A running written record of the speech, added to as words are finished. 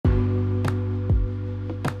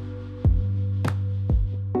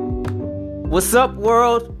What's up,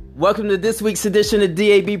 world? Welcome to this week's edition of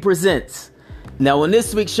DAB Presents. Now, on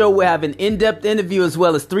this week's show, we have an in-depth interview as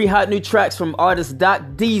well as 3 hot new tracks from artist Doc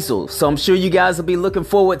Diesel, so I'm sure you guys will be looking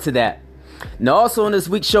forward to that. Now, also on this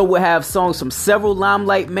week's show, we'll have songs from several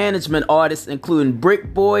Limelight Management artists, including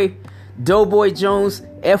Brick Boy, Doughboy Jones,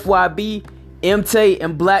 FYB, MT,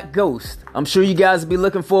 and Black Ghost. I'm sure you guys will be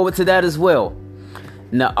looking forward to that as well.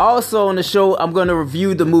 Now, also on the show, I'm going to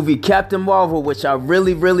review the movie Captain Marvel, which I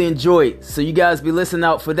really enjoyed. So you guys be listening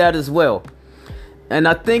out for that as well. And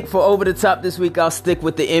I think for Over the Top this week, I'll stick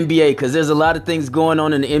with the NBA because there's a lot of things going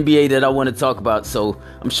on in the NBA that I want to talk about. So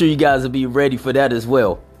I'm sure you guys will be ready for that as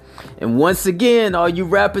well. And once again, all you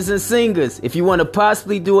rappers and singers, if you want to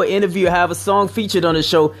possibly do an interview or have a song featured on the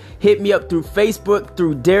show, hit me up through Facebook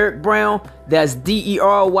through Derek Brown, that's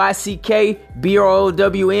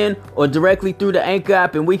DERYCKBROWN, or directly through the Anchor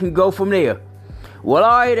app, and we can go from there. Well,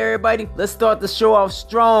 alright everybody, let's start the show off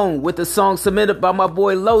strong with a song submitted by my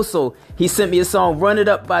boy Loso. He sent me a song Run It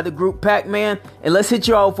Up by the group Pac-Man, and let's hit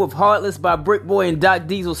you off with Heartless by Brick Boy and Doc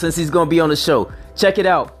Diesel since he's going to be on the show. Check it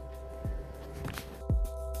out.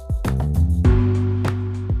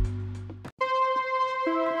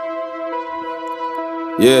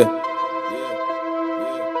 Yeah.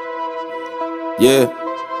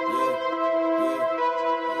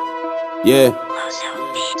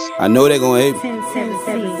 I know they gon' hate me.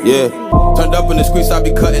 Yeah. Turned up in the streets, I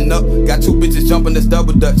be cutting up. Got 2 bitches jumping, that's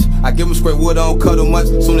double dutch. I give them straight wood, I don't cut them much.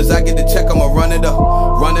 Soon as I get the check, I'ma run it up.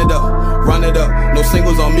 Run it up, run it up. No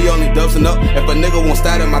singles on me, only dubs and up. If a nigga won't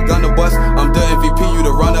start in my gun to bust, I'm the MVP, you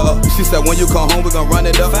the runner up. She said when you come home, we gon' run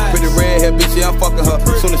it up. Pretty red hair, bitch, yeah, I'm fucking her.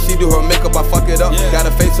 Soon as she do her makeup, I fuck it up. Got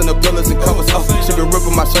her face in the pillars and covers up. She been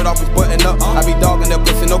ripping my shirt off, it's button up. I be dogging that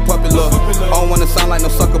pussy, no puppy love. I don't wanna sound like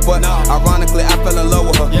no sucker, but ironically, I fell in love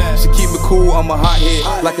with her. She keep me cool, I'm a hothead.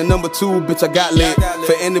 Like a number 2, bitch, I got lit.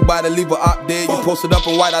 For anybody, leave a op dead. You posted up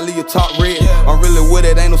in white, I leave your top red. I'm really with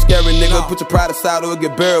it, ain't no scary nigga. Put your pride aside or it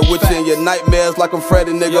get buried with you in your nightmares like I'm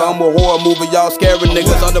Freddy, nigga. I'm a horror movie, y'all scary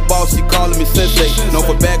niggas. On the boss, she calling me sensei. No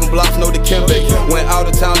for bagging blocks, no the Kimbe. Went out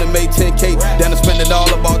of town and made 10K. Then I spent it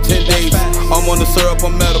all about 10 days. I'm on the syrup,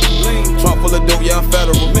 I'm medical. Trunk full of dope, yeah, I'm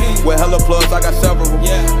federal. With hella plugs, I got several.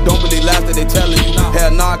 Don't believe lies that they telling you.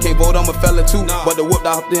 Hell nah, I can't vote, I'm a fella too. But the whoop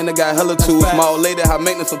out then I got hella tools. My old lady high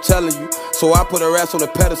maintenance, I'm telling you. So I put her ass on a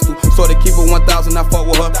pedestal. So they keep it 1,000, I fuck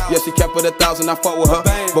with her. Yeah, she kept it 1,000, I fuck with her.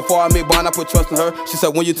 Before I made bond, I put trust in her. She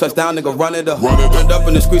said when you touch down, nigga, run it up. Turned up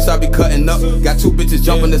in the streets, I be cutting up. Got 2 bitches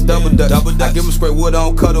jumping, that's double dutch. I give them straight wood, I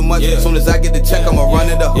don't cut them much. Soon as I get the check, I'ma run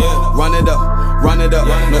it up. Run it up, run it up.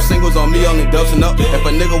 No singles on me, only dubs and up. If a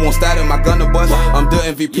nigga won't start in my gun to bust, I'm the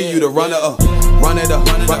MVP, you the runner up. Run it up,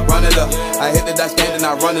 run it up. I hit the dash stand and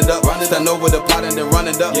I run it up. Stand over the pot and then run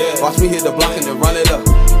it up. Watch me hit the block and then run it up.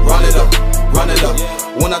 Run it up, run it up.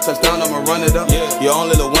 When I touch down, I'ma run it up. You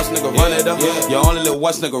only live once, nigga, run it up. You only live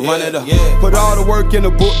once, nigga, run it up. Put all the work in the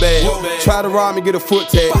book bag. Try to rob me, get a foot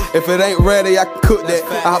tag. If it ain't ready, I can cook that.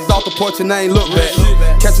 I hopped off the porch and I ain't look back.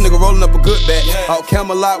 Catch a nigga rolling up a good bag. Out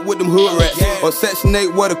Camelot with them hood rats. Or Section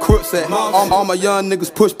 8 where the crooks at. All my young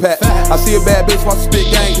niggas push pack. I see a bad bitch watch a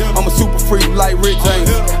spit gang. I'm a super freak like Rick James.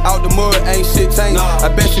 Out the mud, ain't shit changed. I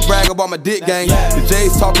bet she brag about my dick gang. The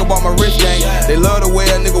J's talk about my wrist gang. They love the way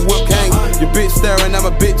a nigga whip gang. Your bitch staring at my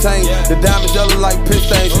bitch chain. The diamonds yellow like piss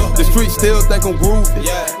stains. The streets still think I'm groovy.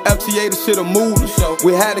 FTA the shit a movie.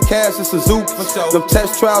 We had the cash in Suzuki. Them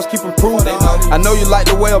test trials keep improving. I know you like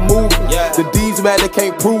the way I'm moving. The D's mad they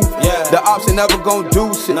can't prove it. The ops ain't never gon'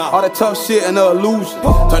 do shit. All that tough shit and the illusion.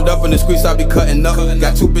 Turned up in the streets, I be cutting up.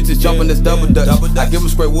 Got 2 bitches jumping, that's double dutch. I give them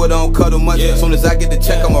straight wood, I don't cut them much. Soon as I get the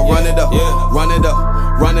check, I'ma run it up. Run it up,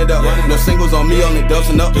 run it up. No singles on me, only dubs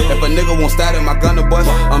and up. If a nigga won't start in my gun to bust,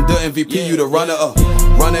 I'm the MVP, you the runner up.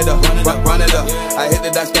 Run it up, run it up. I hit the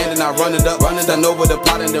dash stand and I run it up. Stand over the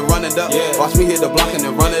pot and then run it up. Watch me hit the block and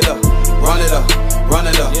then run it up. Run it up, run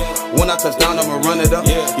it up. When I touch down, I'ma run it up.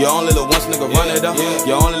 You only live once, nigga, run it up.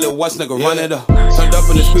 You only live once, nigga, run it up. Turned up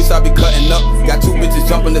in the streets, I be cutting up. Got 2 bitches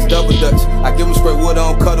jumping, that's double dutch. I give them straight wood, I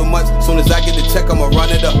don't cut them much. Soon as I get the check, I'ma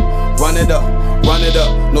run it up. Run it up, run it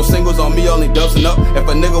up. No singles on me, only dubs and up. If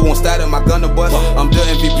a nigga won't start in my gun to bust, I'm the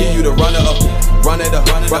MVP, you the runner up. Run it up,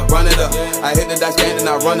 run it up. I hit the dash stand and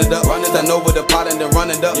I run it up. Stand over the pot and then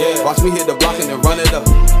run it up. Watch me hit the block and then run it up.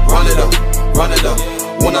 Run it up, run it up.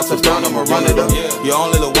 When I touch down, I'ma run it up. You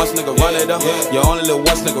only live once, nigga, run it up. You only live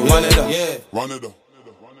once, nigga, run it up. Run it up.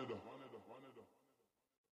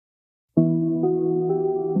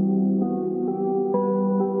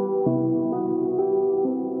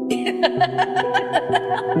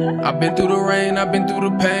 I've been through the rain, I've been through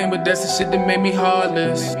the pain, but that's the shit that made me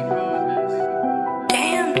heartless.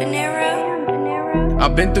 Damn, De Niro.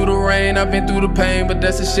 I've been through the rain, I've been through the pain, but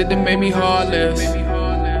that's the shit that made me heartless.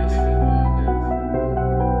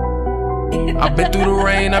 I've been through the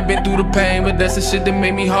rain, I've been through the pain, but that's the shit that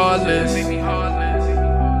made me heartless.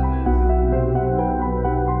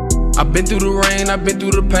 I've been through the rain, I've been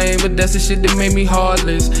through the pain, but that's the shit that made me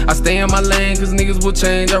heartless. I stay in my lane, cause niggas will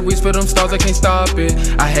change. I reach for them stars, I can't stop it.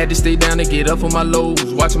 I had to stay down to get up on my lows.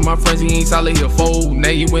 Watching my friends, he ain't solid, he'll fold. Now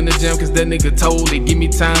you in the gym, cause that nigga told it. Give me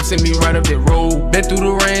time, send me right up that road. Been through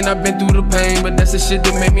the rain, I've been through the pain, but that's the shit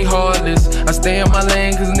that made me heartless. I stay in my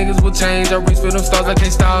lane, cause niggas will change. I reach for them stars, I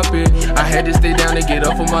can't stop it. I had to stay down to get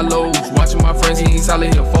up on my lows. Watching my friends, he ain't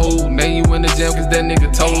solid, he'll fold. Now you in the gym, cause that nigga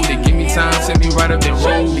told it. Give me time, send me right up that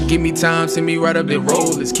road. Give me time, send me right up that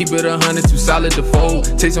road. Let's keep it 100, too solid to fold.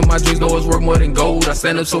 Chasing my dreams, know it's worth more than gold. I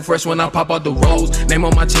stand up so fresh when I pop out the rolls. Name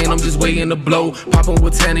on my chain, I'm just waiting to blow. Popping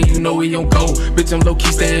with Tanner, you know we on go. Bitch, I'm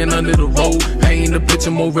low-key staying under the road. Painting the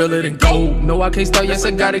picture more realer than gold. No, I can't start, yes,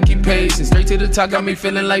 I gotta keep patient. Straight to the top, got me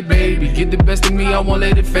feeling like baby. Get the best of me, I won't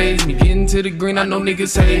let it phase me. Getting to the green, I know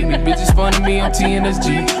niggas hate me. Bitches fun to me, I'm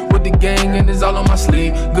TNSG. With the gang and it's all on my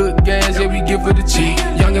sleeve. Good gas, yeah, we give for the cheap.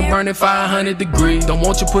 Young and burning 500 degrees. Don't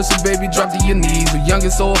want your pussy, baby, drop to your knees. The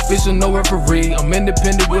youngest so official, no referee. I'm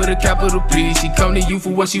independent with a capital P. She come to you for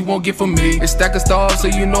what she won't get from me. It's stack of stars, so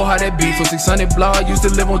you know how that be. For 600 block, used to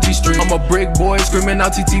live on G Street. I'm a brick boy, screaming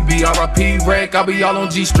out TTB. RIP wreck, I'll be all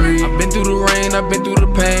on G Street. I've been through the rain, I've been through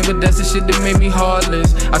the pain, but that's the shit that made me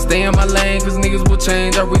heartless. I stay in my lane, cause niggas will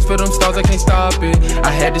change. I reach for them stars, I can't stop it.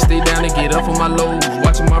 I had to stay down and get up on my lows.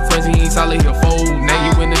 Watching my friends, he ain't solid, he'll fold. Now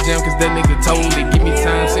you in the gym, cause that nigga told it. Give me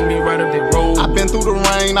time, send me right up that road. I've been through the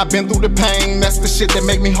rain, I've been through the pain. That's the shit that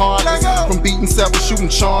make me heartless. From beating several, shooting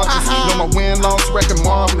charges. Know my win-loss record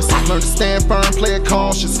marvelous. Learn to stand firm, play it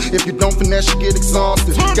cautious. If you don't finesse, you get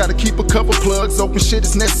exhausted. Gotta keep a couple plugs open, shit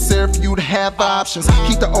is necessary for you to have options.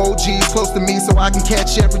 Keep the OGs close to me so I can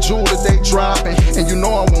catch every jewel that they dropping. And you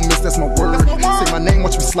know I won't miss, that's my word. Say my name,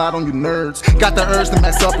 watch me slide on you nerds. Got the urge to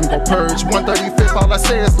mess up and go purge. 135th, all I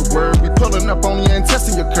say is the word. We pulling up on you and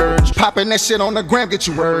testing your courage. Popping that shit on the gram, get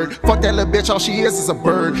you word. Fuck that little bitch, all she is a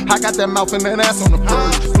bird. I got that mouth and that ass on the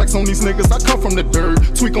verge. Flex on these niggas, I come from the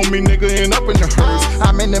dirt. Tweak on me, nigga, and up in the hearse.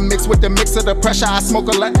 I'm in the mix with the mix of the pressure. I smoke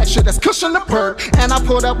a lot of shit that's cushion the perk. And I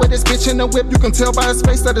pulled up with this bitch in the whip. You can tell by his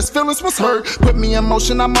face that his feelings was hurt. Put me in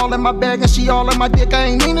motion, I'm all in my bag, and she all in my dick. I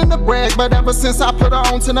ain't meaning to brag, but ever since I put her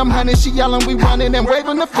on to them honey, she yelling, we running and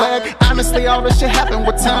waving the flag. Honestly, all this shit happened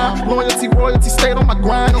with time. Loyalty, royalty, stayed on my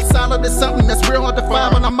grind. I'm solid as something that's real hard to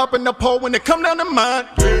find, but I'm up in the pole when it come down to mine.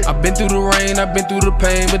 I've been through the rain, I've been through the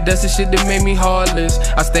pain, but that's the shit that made me heartless.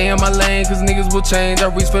 I stay in my lane, cause niggas will change. I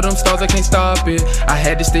reach for them stars, I can't stop it. I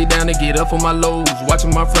had to stay down to get up on my lows.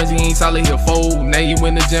 Watching my friends, he ain't solid, he'll fold. Now you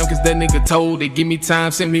in the gym, cause that nigga told it. Give me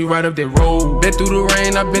time, send me right up that road. Been through the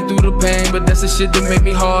rain, I've been through the pain, but that's the shit that made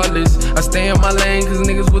me heartless. I stay in my lane, cause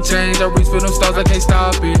niggas will change. I reach for them stars, I can't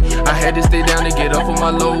stop it. I had to stay down to get up on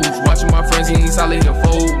my lows. Watching my friends, he ain't solid, he'll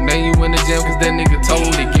fold. Now you in the gym, cause that nigga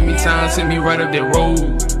told it. Give me time, send me right up that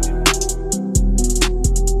road.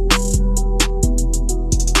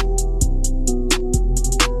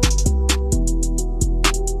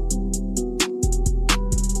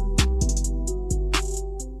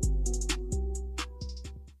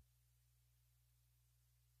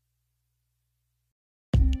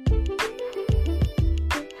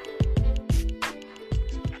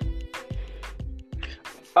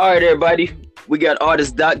 All right, everybody. We got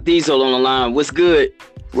artist Doc Diesel on the line. What's good?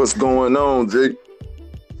 What's going on, Jake?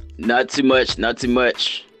 Not too much.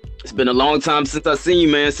 It's been a long time since I seen you,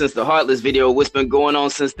 man, since the Heartless video. What's been going on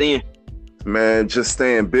since then? Man, just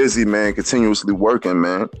staying busy, man, continuously working,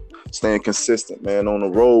 man. Staying consistent, man, on the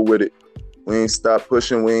road with it. We ain't stop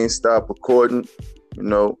pushing, we ain't stop recording. You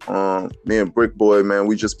know, me and Brick Boy, man,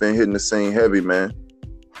 we just been hitting the scene heavy, man.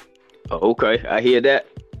 Oh, okay, I hear that.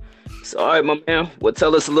 So, all right, my man, well,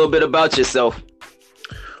 tell us a little bit about yourself.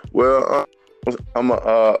 Well, I'm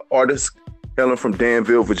a artist hailing from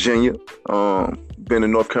Danville, Virginia. Been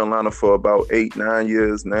in North Carolina for about 8-9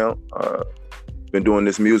 years now. Been doing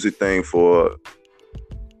this music thing for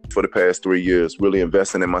the past 3 years, really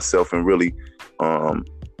investing in myself and really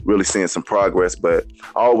seeing some progress. But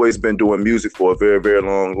I always been doing music for a very, very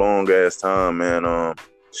long ass time, man.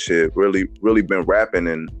 Really been rapping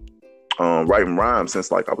and writing rhymes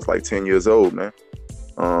since like I was like 10 years old, man.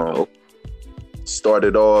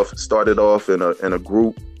 Started off in a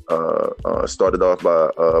group. Started off by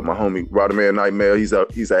my homie Rodamere Nightmare.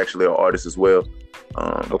 He's actually an artist as well.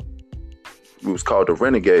 We was called the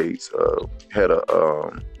Renegades.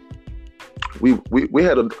 We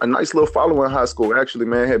had a nice little following in high school. Actually,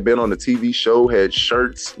 man, had been on the TV show, had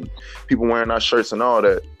shirts, people wearing our shirts and all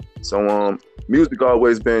that. So music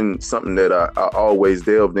always been something that I always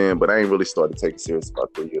delved in, but I ain't really started taking it serious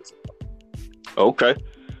about 3 years ago. Okay.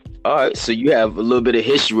 All right. So you have a little bit of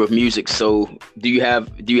history with music. So do you have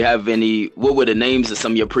any, what were the names of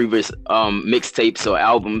some of your previous mixtapes or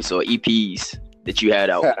albums or EPs that you had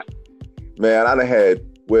out? Man, I done had,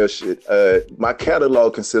 well, shit. My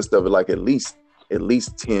catalog consists of like at least 10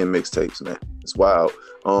 mixtapes, man. It's wild.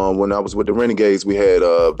 When I was with the Renegades, we had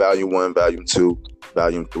Volume 1, Volume 2,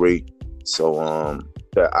 Volume 3. So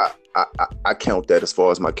I count that as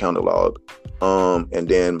far as my catalog. And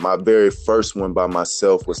then my very first one by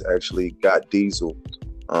myself was actually Got Diesel.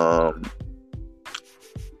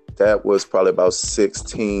 That was probably about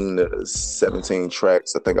 16 to 17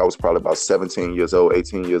 tracks. I think I was probably about 17 years old,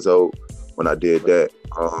 18 years old when I did that.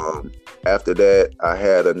 After that, I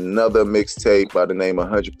had another mixtape by the name of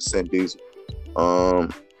 100% Diesel.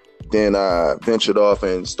 Then I ventured off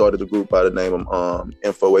and started a group by the name of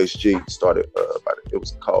Info HG. It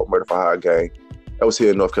was called Murder for Hire Gang. That was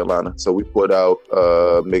here in North Carolina. So we put out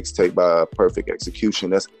a mixtape by Perfect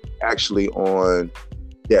Execution. That's actually on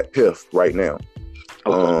that Piff right now.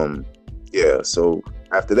 Okay. Yeah. So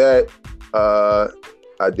after that, I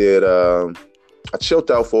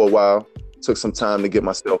chilled out for a while. Took some time to get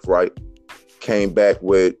myself right. Came back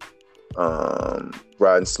with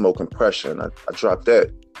Riding Smoke Impression. I dropped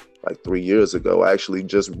that like 3 years ago. I actually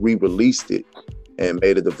just re-released it and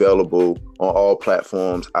made it available on all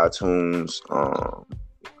platforms, iTunes,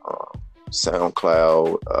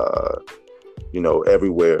 SoundCloud,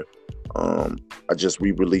 everywhere. I just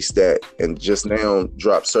re-released that and just now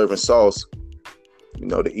dropped Serving Sauce,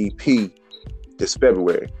 the EP this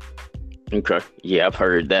February. Okay. Yeah, I've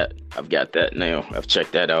heard that. I've got that now. I've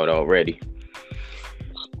checked that out already.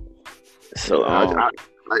 So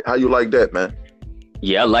how you like that, man?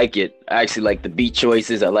 Yeah, I like it. I actually like the beat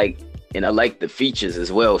choices. I like the features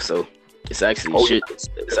as well. So it's actually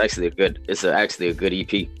It's actually a good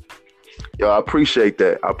EP. Yo, I appreciate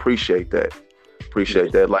that.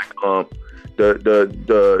 Like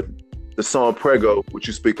the song Prego, which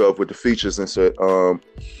you speak of with the features and shit,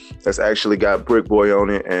 that's actually got Brick Boy on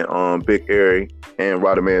it and Big Airy and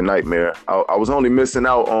Rodman Nightmare. I was only missing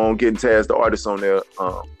out on getting Taz the artist on there.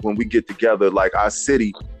 When we get together, like our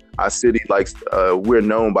city likes we're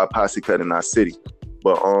known by Posse Cut in our city.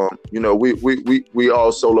 But we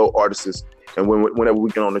all solo artists, and whenever we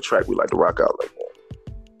get on the track, we like to rock out like that.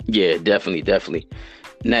 Yeah, definitely.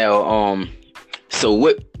 Now, so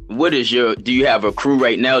what is do you have a crew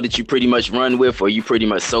right now that you pretty much run with, or you pretty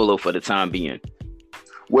much solo for the time being?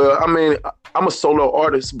 Well, I mean, I'm a solo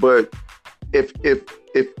artist, but if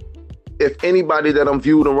anybody that I'm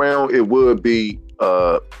viewed around, it would be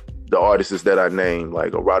the artists that I named,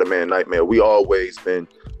 like a Rodman Nightmare. We always been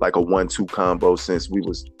like a 1-2 combo since we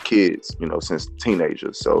was kids, since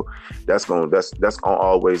teenagers. So that's gonna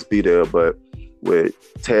always be there. But with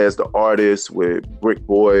Taz the artist, with Brick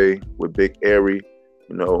Boy, with Big Airy,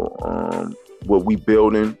 what we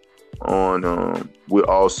building on, we're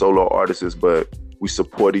all solo artists, but we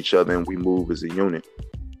support each other and we move as a unit.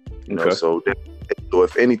 Okay. So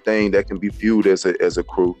if anything, that can be viewed as a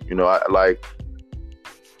crew. I like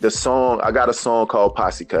the song. I got a song called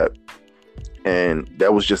Posse Cut, and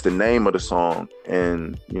that was just the name of the song.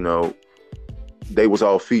 And they was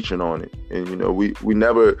all featured on it. And we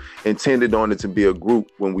never intended on it to be a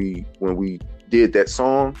group when we did that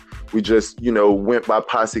song. We just went by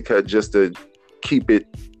Posse Cut just to keep it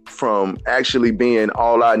from actually being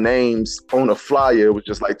all our names on a flyer. It was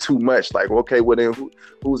just like too much. Like, okay, well then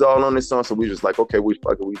who's all on this song? So we just like, okay, we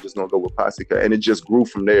just gonna go with Posse Cut, and it just grew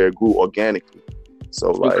from there. It grew organically.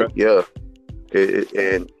 So like, okay. Yeah,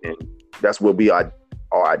 and that's what we are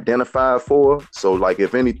identified for. So like,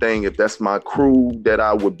 if anything, if that's my crew that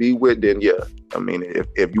I would be with, then yeah, I mean,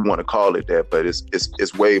 if you want to call it that, but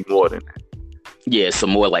it's way more than that. Yeah, so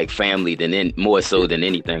more like family more so than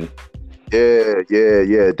anything.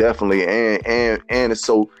 Yeah, definitely. And it's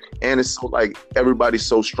so like everybody's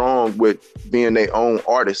so strong with being their own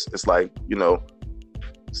artist. It's like,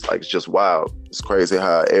 it's just wild. It's crazy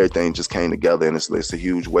how everything just came together, and it's a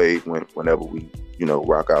huge wave whenever we,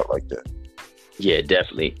 rock out like that. Yeah,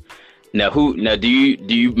 definitely. Now do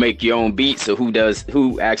you make your own beats, or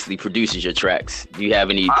who actually produces your tracks? Do you have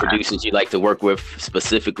any producers you like to work with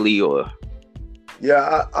specifically, or?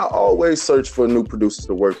 Yeah, I always search for new producers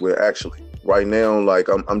to work with. Actually, right now, like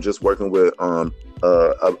I'm just working with a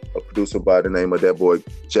producer by the name of that boy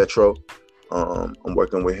Jetro. I'm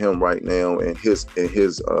working with him right now, and his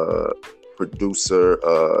producer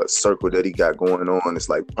circle that he got going on. It's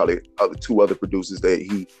like probably two other producers that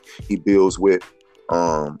he builds with.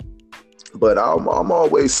 But I'm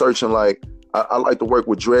always searching. Like, I like to work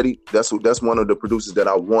with Dreddy. That's one of the producers that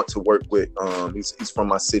I want to work with. He's from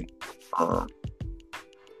my city,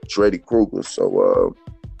 Dreddy Kruger. So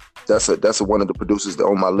that's one of the producers that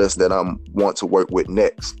on my list that I want to work with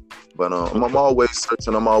next. But I'm always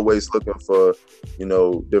searching. I'm always looking for,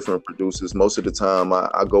 different producers. Most of the time,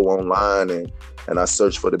 I go online and I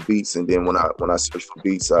search for the beats, and then when I search for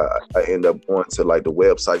beats, I end up going to like the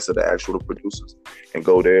websites of the actual producers and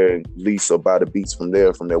go there and lease or buy the beats from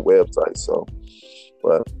their website. So,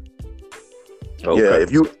 but okay.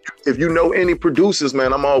 Yeah, if you know any producers,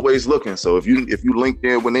 man, I'm always looking. So if you link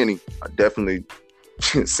in with any, I definitely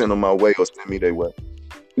send them my way or send me their way.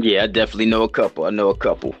 Yeah, I definitely know a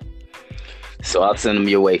couple. So I'll send them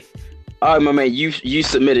your way. All right, my man, you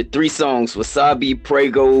submitted 3 songs: Wasabi,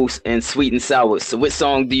 Pregos, and Sweet and Sour. So which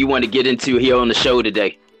song do you want to get into here on the show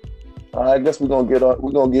today? I guess we're gonna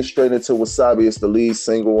get straight into Wasabi. It's the lead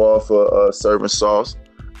single off of Serving Sauce.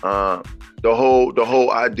 The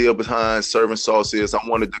whole idea behind Serving Sauce is I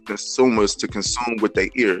wanted the consumers to consume with their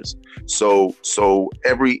ears. So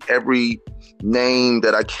every name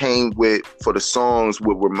that I came with for the songs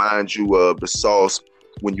would remind you of the sauce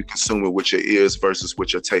when you consume it with your ears versus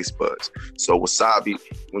with your taste buds. So wasabi,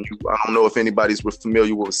 I don't know if anybody's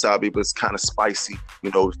familiar with wasabi, but it's kind of spicy.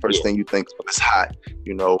 The first thing you think of is hot.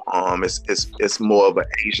 It's more of an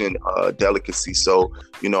Asian delicacy. So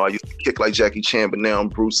I used to kick like Jackie Chan, but now I'm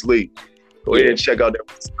Bruce Lee. Go ahead and check out that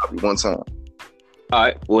wasabi one time. All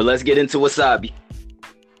right, well, let's get into wasabi.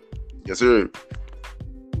 Yes, sir.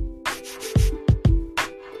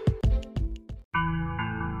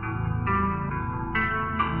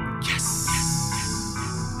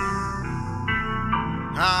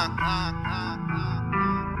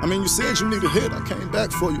 I mean, you said you need a hit. I came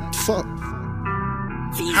back for you. Fuck.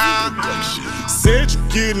 Said you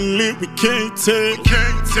getting lit, we can't tell.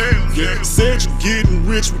 Yeah. Said you getting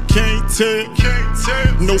rich, we can't tell.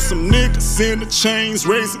 Know some niggas in the chains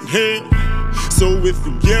raising hell. So if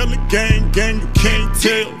you yelling gang, you can't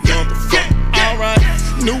tell. Motherfucker, alright.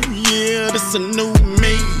 New year, this a new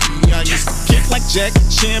me. I used to kick like Jackie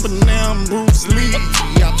Chan, but now I'm Bruce Lee.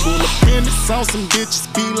 I pull up in this on some bitches,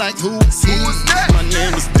 be like, who is he? My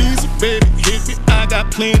name is Diesel, baby, hit me, I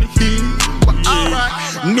got plenty heat.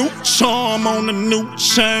 Yeah. New charm on the new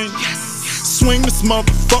chain. Swing this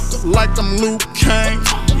motherfucker like I'm Luke Kane.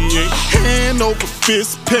 Yeah. Hand over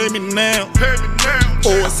fist, pay me now.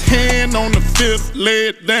 Or it's hand on the fifth, lay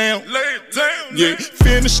it down. Yeah,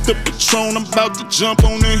 finish the Patron, I'm about to jump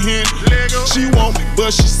on the hint. She want me,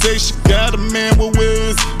 but she say she got a man, well, where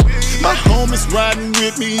is he? My homies riding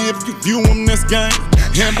with me if you view him this game.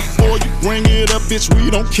 And before you bring it up, bitch, we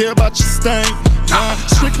don't care about your stain.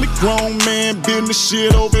 Strictly grown man business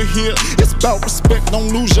shit over here. It's about respect,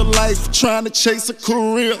 don't lose your life trying to chase a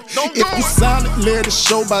career. If you silent, let it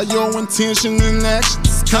show by your intention and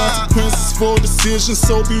actions. Consequences for decisions,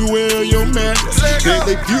 so beware your madness.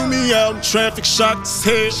 They view me out in traffic, shocked as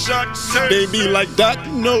hell. They be like, Doc,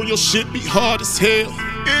 you know your shit be hard as hell.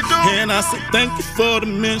 And I say thank you for the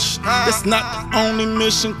mention. That's not the only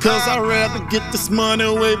mission, cause I'd rather get this money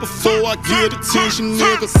away before I get attention.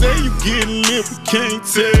 Nigga, say you getting lit, we can't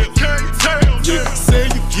tell. Yeah, say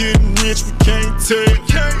you getting rich, we can't tell.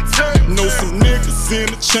 Know some niggas in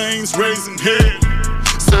the chains raising hell.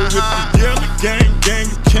 So if you yelling gang,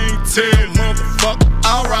 you can't tell, motherfucker.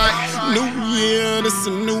 Alright, new year, this a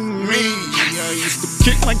new me. I used to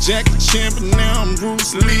kick like Jackie Chan, but now I'm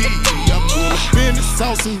Bruce Lee. I pull up in this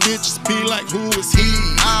house and bitches be like, who is he?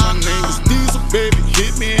 My name is Diesel, baby,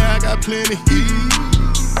 hit me, I got plenty heat.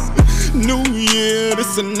 New year,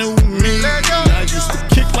 this a new me. I used to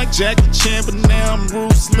kick like Jackie Chan, but now I'm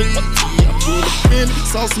Bruce Lee. I pull up in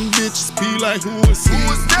this house and bitches be like, who is he?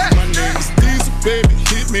 My name is Diesel, baby,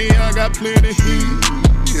 hit me, I got plenty heat.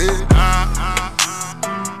 Yeah.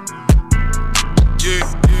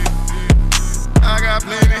 I got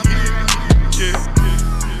plenty heat, yeah.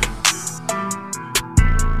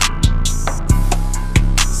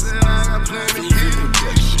 Said I got plenty heat.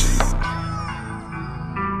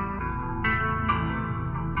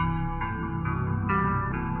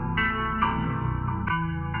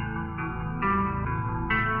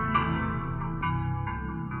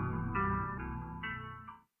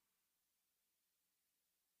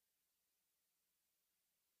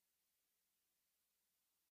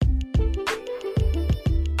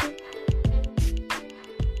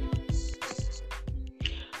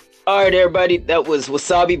 All right, everybody, that was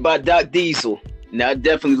Wasabi by Doc Diesel. Now, I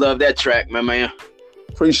definitely love that track, my man.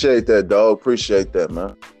 Appreciate that, dog. Appreciate that,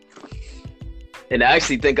 man. And I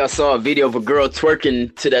actually think I saw a video of a girl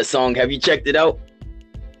twerking to that song. Have you checked it out?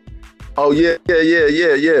 Oh yeah.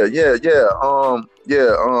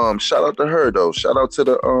 Shout out to her though. Shout out to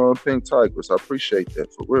the Pink Tigers. I appreciate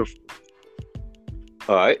that for real.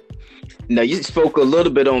 All right. Now you spoke a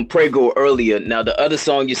little bit on Prego earlier. Now the other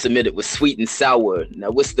song you submitted was Sweet and Sour.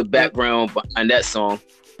 Now what's the background behind that song?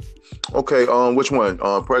 Okay, which one?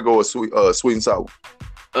 Prego or Sweet and Sour?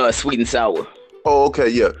 Sweet and Sour. Oh, okay,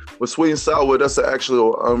 yeah. With Sweet and Sour, that's actually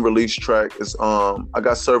an unreleased track. It's I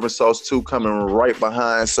got Serving Sauce 2 coming right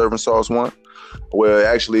behind Serving Sauce 1. Well,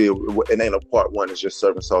 actually, it ain't a part 1, it's just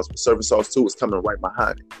Serving Sauce. But Serving Sauce 2 is coming right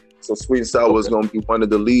behind it. So Sweet and Sour is going to be one of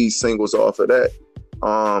the lead singles off of that.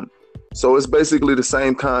 So it's basically the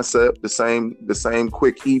same concept, the same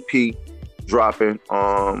quick EP dropping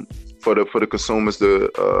for the consumers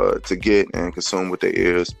to get and consume with their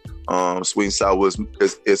ears. Sweet and Sour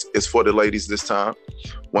is for the ladies this time.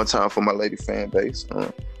 One time for my lady fan base.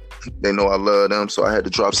 They know I love them, so I had to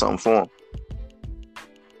drop something for them.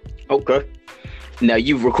 Okay. Now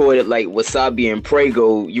you've recorded like Wasabi and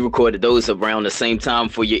Prego. You recorded those around the same time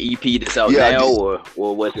for your EP that's out now, or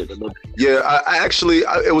was it a little? Yeah, I actually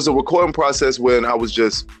it was a recording process when I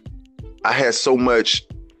had so much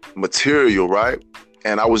material, right?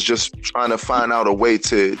 And I was just trying to find out a way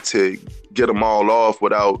to get them all off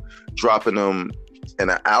without dropping them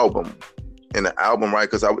in an album, right?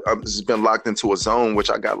 Because I've just been locked into a zone,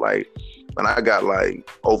 which I got like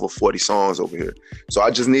over 40 songs over here. So I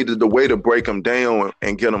just needed the way to break them down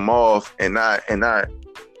and get them off and not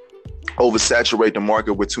oversaturate the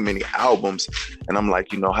market with too many albums. And I'm like,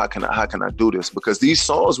 how can I do this? Because these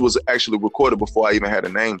songs was actually recorded before I even had a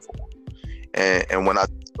name for them. And when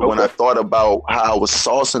I thought about how I was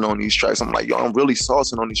saucing on these tracks, I'm like, yo, I'm really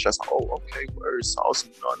saucing on these tracks. Oh, okay, word,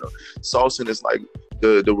 saucing. Saucing is like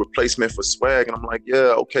the replacement for swag. And I'm like,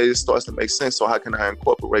 yeah, okay, it starts to make sense. So how can I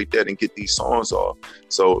incorporate that and get these songs off?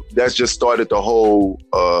 So that's just started the whole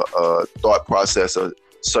thought process of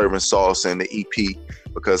Serving Sauce and the EP,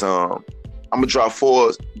 because I'm gonna drop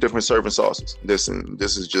 4 different serving sauces. This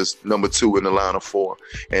is just number 2 in the line of 4,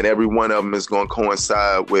 and every one of them is gonna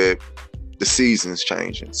coincide with the seasons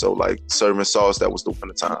changing. So like Serving Sauce, that was the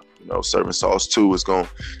winter time. Serving Sauce 2 is gonna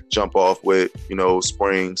jump off with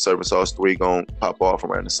spring. Serving Sauce 3 gonna pop off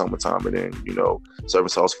around the summertime, and then Serving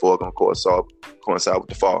Sauce 4 gonna coincide with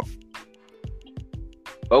the fall.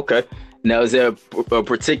 Okay. Now, is there a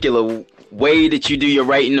particular way that you do your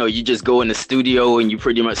writing, or you just go in the studio and you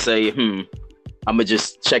pretty much say, I'm gonna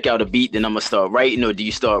just check out a beat, then I'm gonna start writing, or do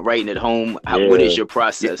you start writing at home? What is your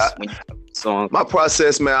process when you have a song? My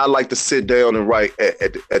process, man, I like to sit down and write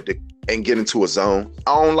and get into a zone.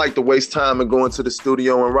 I don't like to waste time and go into the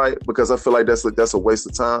studio and write, because I feel like that's a waste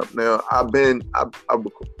of time. Now, I've been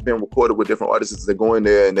recorded with different artists that go in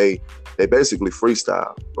there and they basically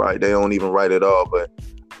freestyle, right? They don't even write at all. But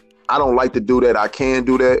I don't like to do that. I can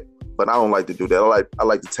do that, but I don't like to do that. I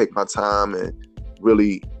like to take my time and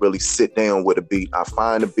really, really sit down with a beat. I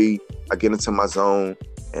find a beat, I get into my zone,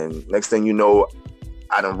 and next thing you know,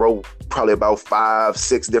 I done wrote probably about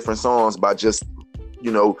 5-6 different songs by just,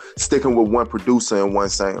 sticking with one producer and one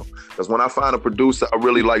sound. Because when I find a producer, I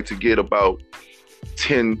really like to get about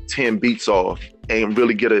 10 beats off and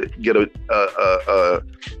really get a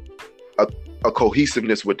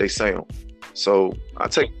cohesiveness with their sound. So I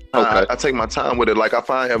take my time with it. Like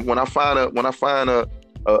when I find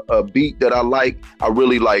a beat that I like, I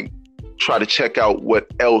really like try to check out what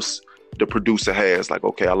else the producer has. Like,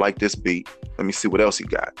 okay, I like this beat. Let me see what else he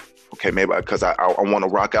got. Okay, maybe because I want to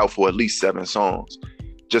rock out for at least 7 songs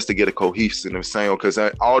just to get a cohesive sound. Because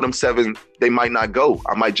all them 7, they might not go.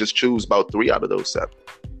 I might just choose about 3 out of those 7.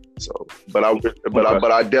 So, but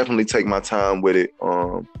I definitely take my time with it.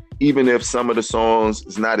 Even if some of the songs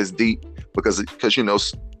is not as deep, because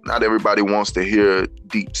not everybody wants to hear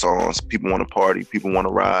deep songs. People want to party. People want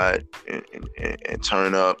to ride and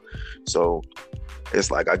turn up. So it's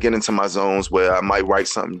like I get into my zones where I might write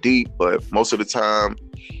something deep, but most of the time,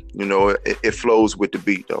 it flows with the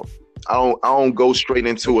beat though. I don't go straight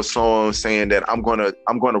into a song saying that I'm gonna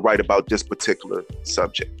write about this particular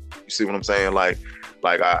subject. You see what I'm saying? Like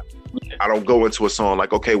I don't go into a song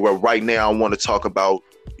like, okay, well, right now I want to talk about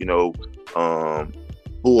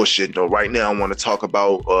bullshit. Or right now I want to talk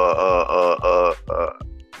about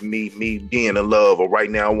me being in love, or right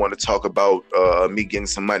now I want to talk about me getting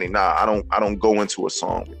some money. Nah, I don't go into a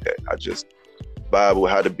song with that. I just vibe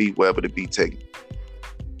with how the beat, wherever the beat take me.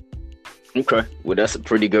 Okay, well, that's a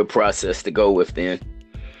pretty good process to go with then.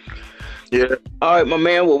 Yeah. All right, my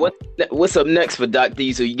man. Well, what's up next for Doc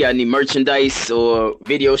Diesel? You got any merchandise or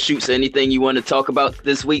video shoots or anything you want to talk about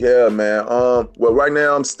this week? Yeah, man. Well, right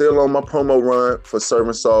now I'm still on my promo run for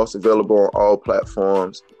Serving Sauce, available on all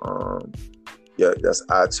platforms. Yeah, that's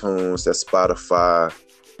iTunes, that's Spotify,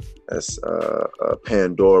 that's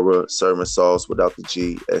Pandora, Serving Sauce without the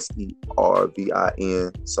G,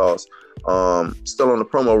 SERVIN sauce. Still on the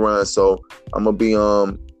promo run, so I'm gonna be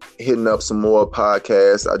hitting up some more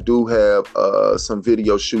podcasts. I do have some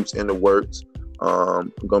video shoots in the works.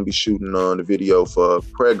 I'm gonna be shooting on the video for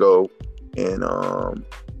Prego in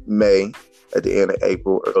May, at the end of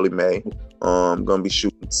April, early May. I'm gonna be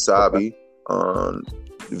shooting Wasabi.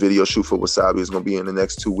 The video shoot for Wasabi is gonna be in the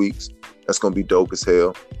next 2 weeks. That's gonna be dope as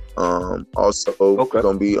hell. Also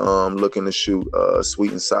gonna be looking to shoot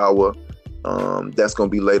Sweet and Sour. That's gonna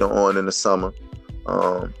be later on in the summer.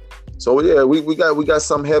 So yeah, we got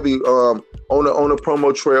some heavy on the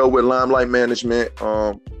promo trail with Limelight Management.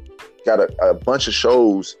 Got a bunch of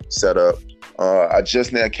shows set up. I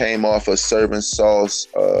just now came off a Serving Sauce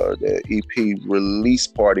the EP release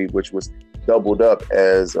party, which was doubled up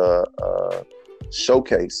as a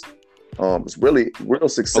showcase. It was really real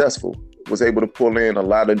successful. Was able to pull in a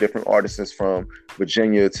lot of different artists from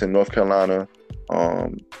Virginia to North Carolina.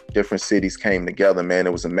 Different cities came together, man.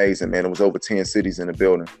 It was amazing, man. It was over 10 cities in the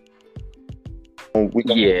building. We're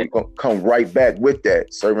gonna come right back with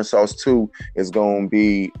that. Serving Sauce 2 is gonna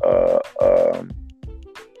be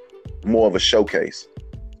more of a showcase.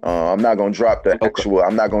 I'm not gonna drop the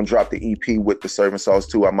I'm not gonna drop the EP with the Serving Sauce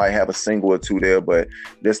 2. I might have a single or two there, but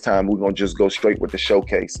this time we're gonna just go straight with the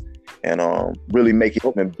showcase and really make it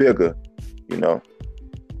even bigger, you know.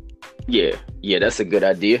 Yeah, that's a good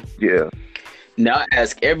idea. Yeah. Now I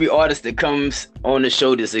ask every artist that comes on the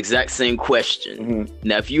show this exact same question. Mm-hmm.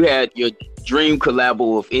 Now, if you had your dream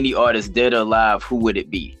collabo with any artist, dead or alive, who would it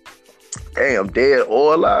be? Damn, dead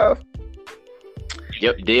or alive?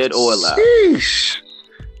 Yep, dead or alive. Sheesh.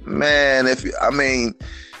 Man, all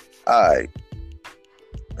right.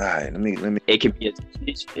 Let me. It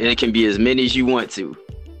can be as many as you want to.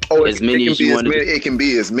 As many as you want. It can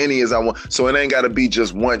be as many as I want. So it ain't got to be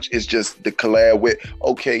just one. It's just the collab with.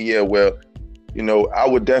 Okay, yeah. Well, you know, I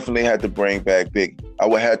would definitely have to bring back Biggie. I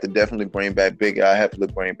would have to definitely bring back Biggie. I have to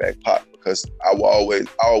bring back Pop because I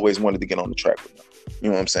always wanted to get on the track with him. You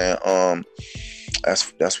know what I'm saying?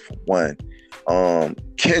 That's one.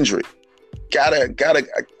 Kendrick. I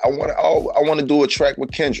want to do a track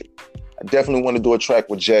with Kendrick. I definitely want to do a track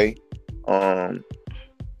with Jay.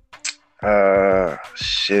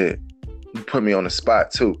 Shit. You put me on the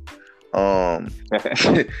spot too. I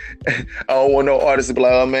don't want no artist to be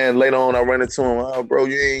like, oh man, later on I run into him. Oh bro,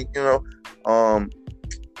 you ain't, you know.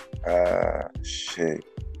 Shit.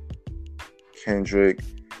 Kendrick.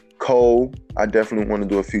 Cole. I definitely want to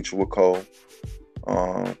do a feature with Cole.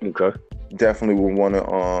 Okay. Definitely would want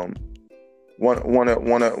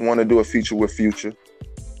to do a feature with Future.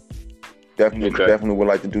 Definitely would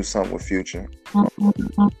like to do something with Future.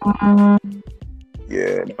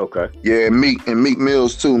 Yeah. Okay. Yeah, Meek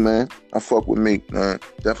Mills too, man. I fuck with Meek, man.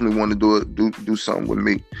 Definitely want to do something with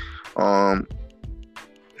Meek.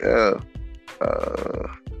 Yeah.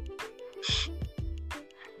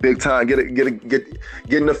 Big time.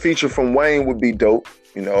 Getting a feature from Wayne would be dope.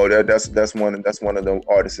 You know, that's one of the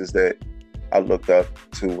artists that I looked up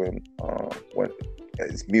to when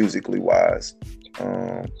it's musically wise.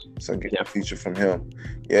 So get a feature from him.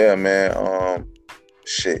 Yeah, man.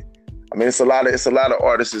 Shit. I mean, it's a lot of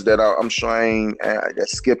artists that I'm sure I ain't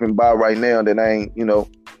that's skipping by right now that I ain't, you know,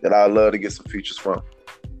 that I love to get some features from.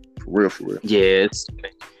 For real. Yeah,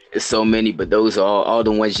 it's so many, but those are all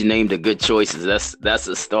the ones you named are good choices. That's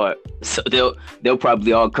a start. So they'll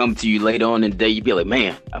probably all come to you later on in the day. You'll be like,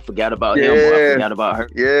 man, I forgot about him, or I forgot about her.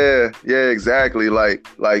 Yeah, exactly. Like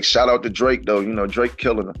shout out to Drake though. You know, Drake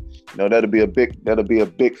killing him. You know, that'll be a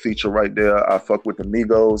big feature right there. I fuck with the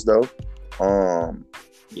Migos though. I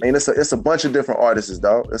mean, it's a bunch of different artists,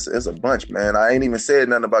 dog. It's a bunch, man. I ain't even said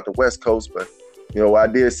nothing about the West Coast, but you know, I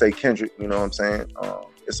did say Kendrick. You know what I'm saying?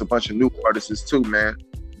 It's a bunch of new artists too, man.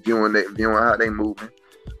 Viewing how they moving.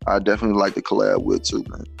 I definitely like to collab with too,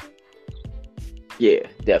 man. Yeah,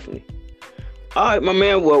 definitely. All right, my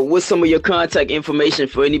man. Well, what's some of your contact information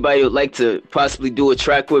for anybody who'd like to possibly do a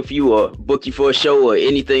track with you or book you for a show or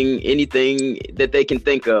anything that they can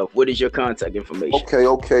think of? What is your contact information?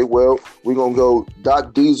 Okay. Well, we're going to go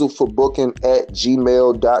Doc Diesel for booking at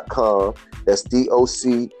gmail.com. That's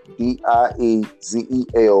DOCDIEZEL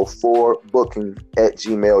for booking at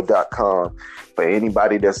gmail.com. For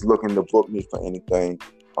anybody that's looking to book me for anything.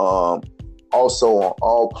 Also on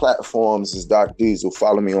all platforms is Doc Diesel.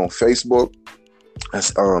 Follow me on Facebook.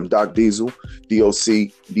 That's Doc Diesel,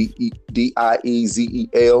 DOCDIEZEL.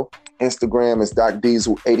 Instagram is Doc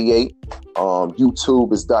Diesel 88.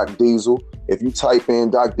 YouTube is Doc Diesel. If you type in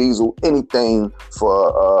Doc Diesel, anything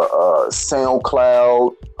for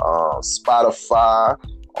SoundCloud, Spotify,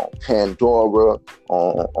 on Pandora,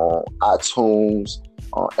 on iTunes,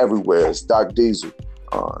 everywhere, it's Doc Diesel.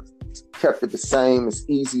 Kept it the same. It's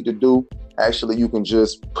easy to do. Actually, you can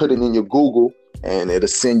just put it in your Google and it'll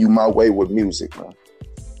send you my way with music, man.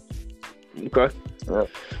 Okay. Yeah.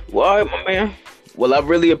 Well, all right, my man. Well, I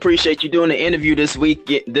really appreciate you doing the interview this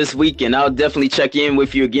week, and I'll definitely check in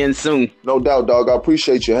with you again soon. No doubt, dog. I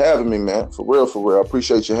appreciate you having me, man. For real. I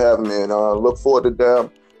appreciate you having me, and look forward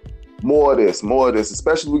to more of this.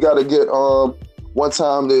 Especially we got to get one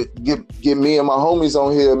time to get me and my homies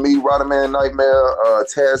on here. Me, Riderman Nightmare,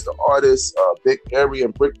 Taz the Artist, Big Airy,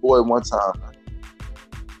 and Brick Boy one time, man.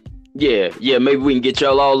 Yeah, maybe we can get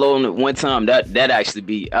y'all all on at one time. That actually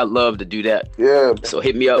be, I'd love to do that. Yeah. So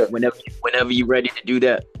hit me up whenever you're ready to do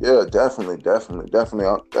that. Yeah, definitely, dog.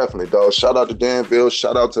 Shout out to Danville,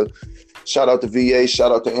 shout out to VA,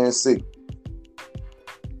 shout out to NC.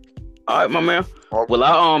 All right, my man. Well,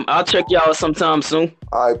 I'll check y'all sometime soon.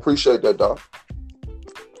 I appreciate that, dog.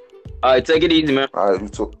 All right, take it easy, man. All right, you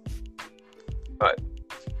too. All right.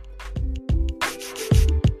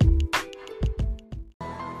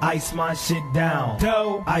 Ice my shit down.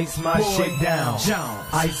 Ice my shit down.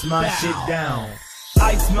 Ice my shit down.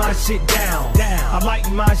 Ice my shit down. I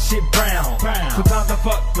like my shit brown. Sometimes I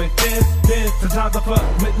fuck with this. Sometimes I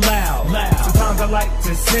fuck with loud. Sometimes I like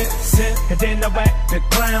to sit, and then I whack the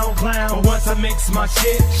clown. But once I mix my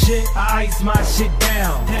shit, I ice my shit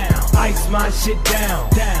down. Ice my shit down.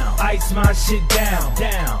 Ice my shit down.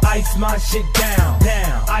 Ice my shit down.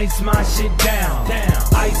 Ice my shit down.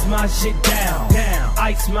 Ice my shit down.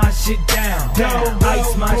 Ice my shit down.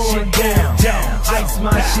 Ice my shit down. Ice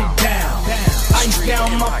my shit down. Ice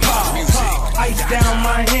down my paw, ice down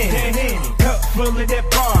my hand. Cup full of that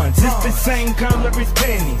bonds, it's the same color as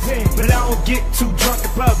pennies. But I don't get too drunk in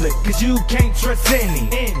public, cause you can't trust any.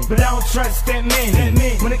 But I don't trust that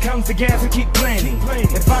many. When it comes to gas, I keep plenty.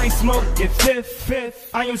 If I ain't smoking fifth,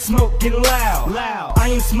 I am smoking loud. I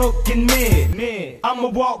am smoking mid. I'm a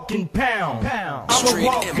walking pound. I'm a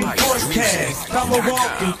walking forecast. I'm a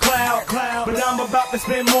walking cloud. But I'm about to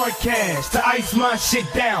spend more cash to ice my shit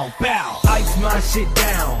down. Bow. Ice my shit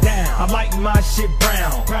down. I like my shit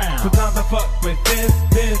brown. Sometimes I fuck with this.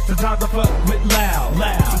 Sometimes I fuck with loud.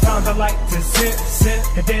 Sometimes I like to sit,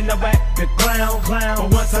 and then I whack the clown. But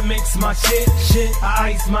once I mix my shit,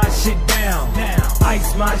 I ice my shit down.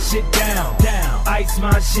 Ice my shit down. Ice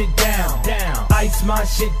my shit down. Ice my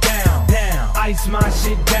shit down. Ice my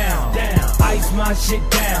shit down. Ice my shit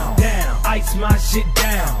down. Ice my shit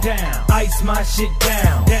down. Ice my shit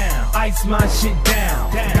down. Ice my shit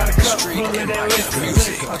down. Got a cup full of that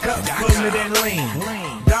liquor, a cup full of that lean,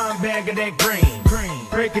 dime bag of that green.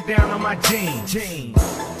 Break it down on my jeans. Tick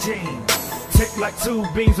like 2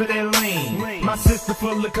 beans with that lean. My sister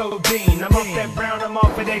full of codeine. I'm off that brown, I'm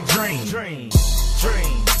off of that dream.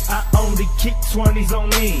 I only kick 20s on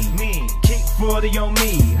me. Kick 40 on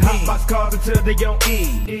me. Hotbox cars until they on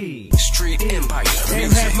E. Street Empire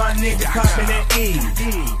And have my niggas poppin' that E.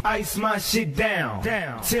 Ice my shit down.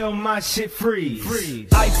 Till my shit freeze.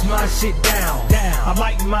 Ice my shit down. I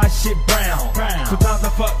like my shit brown. Sometimes I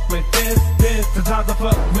fuck with this. Sometimes I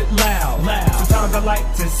fuck with loud. Sometimes I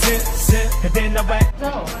like to sit, and then I whack.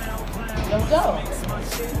 Joe. Come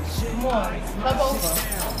on. Step over.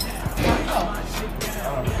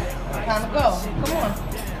 Time to go. Come on.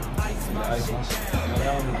 Nah,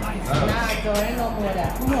 Joe, ain't no more of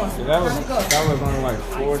that. Come on. Time to go. That was only like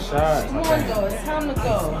 4 shots. Come on, Joe. It's time to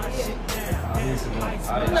go.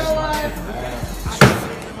 You know what?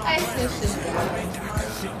 Ice this shit.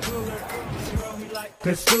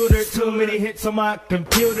 Cause Scooter, too many hits on my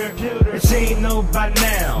computer. And she ain't know by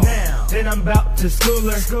now. Then I'm about to school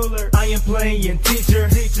her. I am playing teacher.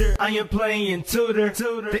 I am playing tutor.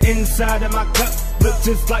 The inside of my cup looks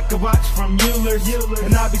just like a watch from Euler's.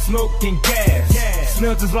 And I be smoking gas.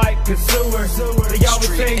 Smells just like a sewer. They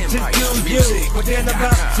always say just do you, but then I'm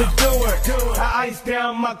about to do it. I ice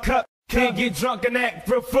down my cup. Can't get drunk and act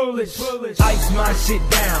real foolish. Ice my shit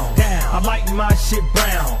down. I like my shit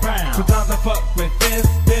brown. Sometimes I fuck with this.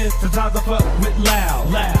 Sometimes I fuck with loud.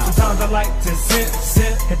 Sometimes I like to sit,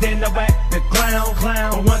 and then I whack the clown.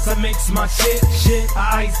 But once I mix my shit,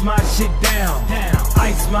 I ice my shit down.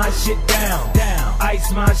 Ice my shit down.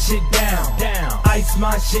 Ice my shit down. Ice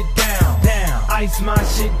my shit down. Ice my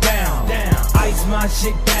shit down. Ice my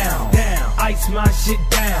shit down. Ice my shit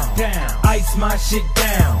down. Ice my shit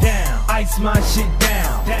down. Ice my shit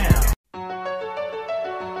down.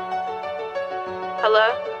 Hello?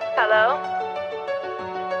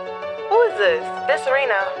 is this? This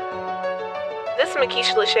Serena. This is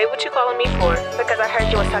Makisha Lachey. What you calling me for? Because I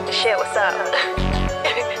heard you was talking shit. What's up?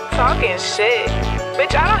 Talking shit?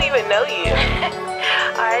 Bitch, I don't even know you.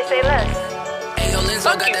 Alright, say less.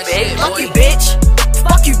 Fuck you, bitch. Fuck you, bitch.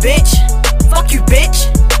 Fuck you, bitch. Fuck you, bitch.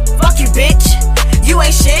 Fuck you, bitch. You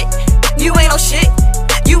ain't shit. You ain't no shit.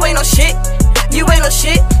 You ain't no shit. You ain't no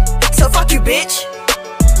shit. So fuck you, bitch.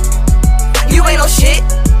 You ain't no shit.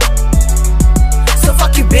 So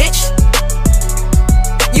fuck you, bitch.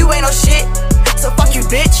 You ain't no shit. So fuck you,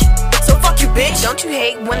 bitch. So fuck you, bitch. Don't you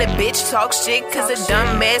hate when a bitch talks shit? Cause a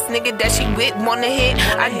dumb ass nigga that she with wanna hit.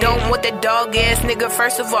 I don't want that dog ass nigga,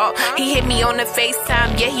 first of all. He hit me on the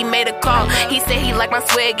FaceTime, yeah, he made a call. He said he like my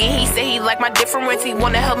swag and he said he like my difference. He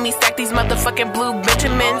wanna help me stack these motherfucking blue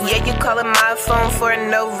Benjamins. Yeah, you calling my phone for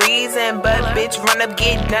no reason, but bitch, run up,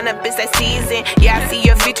 get done up, it's that season. Yeah, I see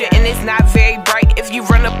your future and it's not very bright. If you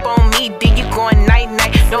run up on me, then you going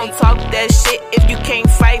night-night. Don't talk that shit if you can't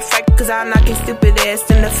fight. Cause I'll knock your stupid ass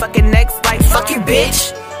in the fucking next life. Fuck you,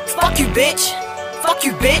 bitch. Fuck you, bitch. Fuck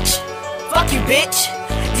you, bitch. Fuck you, bitch.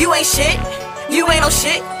 You ain't shit. You ain't no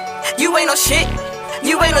shit. You ain't no shit.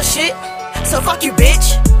 You ain't no shit. So fuck you,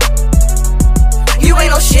 bitch. You ain't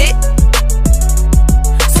no shit.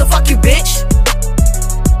 So fuck you, bitch.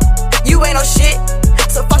 You ain't no shit.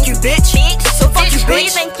 So fuck you, bitch. So fuck you, bitch. Who you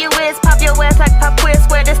think you is? Pop your ass like pop quiz.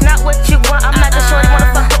 Swear that's not what you want. I'm not the shorty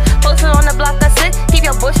wanna fuck. Posted on the block, that's it. Keep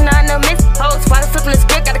your bush, not no miss. Hoes, why the flipping the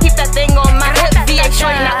script? Gotta keep that thing on my hip. VA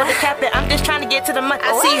shorty, not with the captain. I'm just trying to get to the money.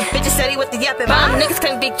 I see you bitches steady with the yapping. My niggas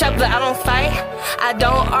can't be chocolate. I don't fight. I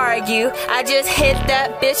don't argue. I just hit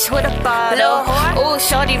that bitch with a bottle. Ooh,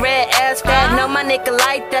 shorty, red ass fat. No, my nigga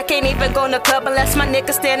like that. Can't even go in the club unless my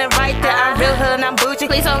nigga standing right there. I'm real hood and I'm bougie.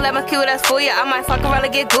 Please don't let my cute ass fool ya. I might fuck around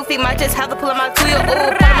and get goofy. Might just have to pull up my Tuya. Ooh,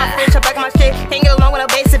 pull up my fish, back of my shit. Can't get along with a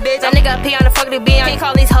basic bitch. That nigga pee on the fucking beat. Can't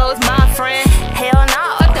call these hoes my friend. Hell no.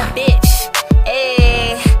 Fuck that bitch.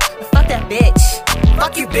 Ayy. Fuck that bitch.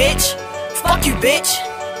 Fuck you, bitch. Fuck you, bitch.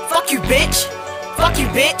 Fuck you, bitch. Fuck you,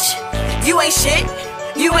 bitch. You ain't shit.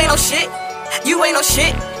 You ain't no shit. You ain't no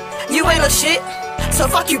shit. You ain't no shit. So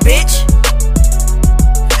fuck you, bitch.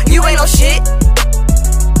 You ain't no shit.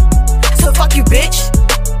 So fuck you, bitch.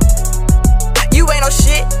 You ain't no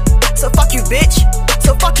shit. So fuck you, bitch.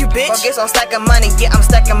 So fuck you, bitch. Focus on stacking money, yeah, I'm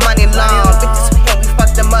stacking money long. Bitches hate, we fuck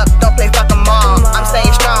them up, don't play fuck them all. I'm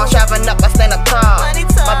staying strong, traveling up, I stand up tall.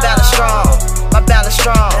 My balance strong, my balance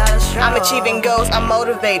strong. I'm achieving goals, I'm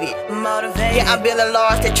motivated. Yeah, I'm building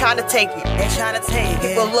laws, they trying to take it.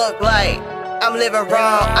 People look like I'm living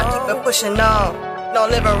wrong, I keep it pushing on. No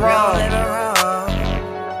living wrong,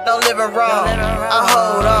 no living wrong. I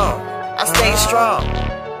hold on, I stay strong.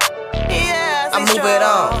 I move it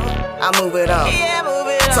on. I move it on.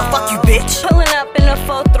 So fuck you, bitch. Pulling up in a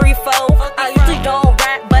 434. I usually don't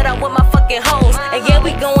rap, but I'm with my fucking hoes. And yeah,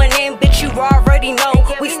 we going in, bitch, you already know.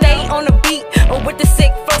 We stay on the beat or with the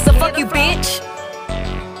sick flow. So fuck you, bitch.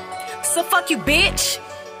 So fuck you, bitch.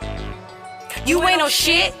 You ain't no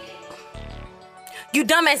shit. You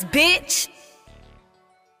dumbass bitch.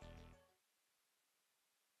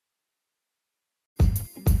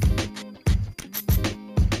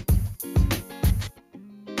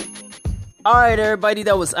 Alright everybody,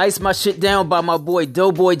 that was Ice My Shit Down by my boy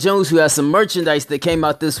Doughboy Jones, who has some merchandise that came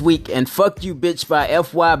out this week, and Fuck You Bitch by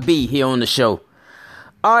FYB here on the show.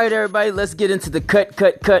 Alright everybody, let's get into the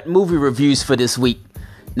cut movie reviews for this week.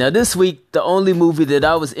 Now this week, the only movie that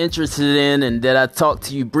I was interested in and that I talked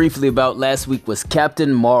to you briefly about last week was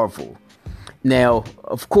Captain Marvel. Now,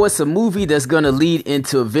 of course, a movie that's going to lead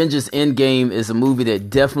into Avengers Endgame is a movie that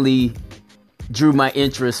definitely drew my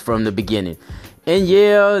interest from the beginning. And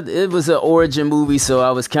yeah, it was an origin movie, so I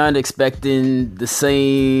was kind of expecting the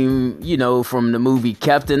same, you know, from the movie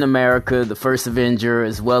Captain America, the first Avenger,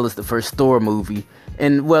 as well as the first Thor movie,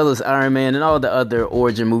 and well as Iron Man and all the other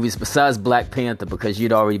origin movies besides Black Panther, because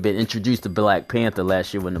you'd already been introduced to Black Panther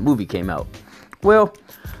last year when the movie came out. Well,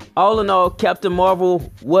 all in all, Captain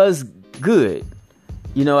Marvel was good.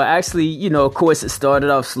 You know, actually, you know, of course, it started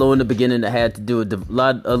off slow in the beginning. It had to do a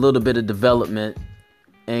little bit of development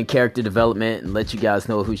and character development and let you guys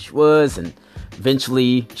know who she was, and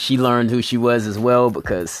eventually she learned who she was as well,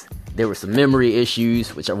 because there were some memory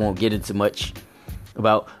issues which I won't get into much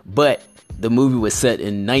about. But the movie was set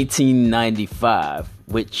in 1995,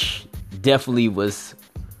 which definitely was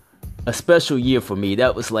a special year for me.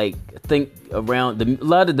 That was like, I think around a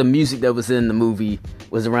lot of the music that was in the movie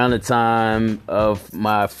was around the time of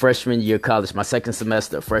my freshman year of college, my second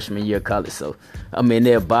semester of freshman year of college. So I'm in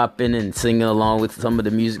there bopping and singing along with some of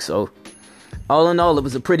the music. So all in all, it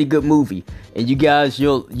was a pretty good movie, and you guys,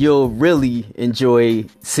 you'll really enjoy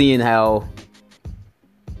seeing how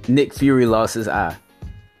Nick Fury lost his eye.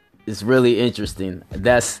 It's really interesting.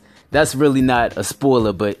 That's really not a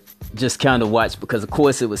spoiler, but just kind of watch, because of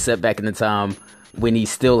course it was set back in the time when he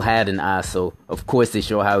still had an eye, so of course they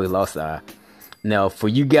show how he lost the eye. Now, for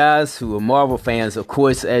you guys who are Marvel fans, of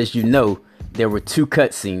course, as you know, there were 2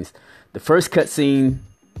 cutscenes. The first cutscene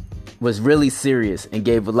was really serious and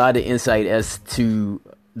gave a lot of insight as to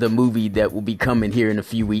the movie that will be coming here in a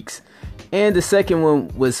few weeks. And the second one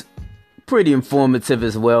was pretty informative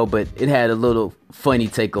as well, but it had a little funny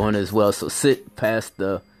take on it as well. So sit past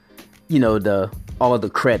all the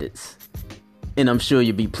credits, and I'm sure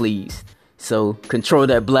you'll be pleased. So control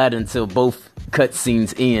that bladder until both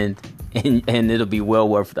cutscenes end, and it'll be well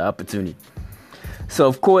worth the opportunity. So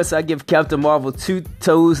of course I give Captain Marvel 2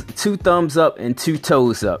 thumbs up and 2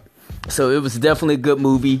 toes up. So it was definitely a good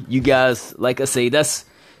movie. You guys, like I say,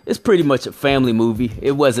 it's pretty much a family movie.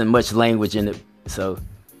 It wasn't much language in it, so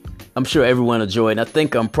I'm sure everyone enjoyed it. I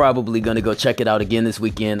think I'm probably going to go check it out again this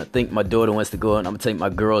weekend. I think my daughter wants to go, and I'm going to take my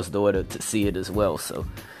girl's daughter to see it as well. So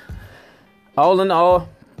all in all,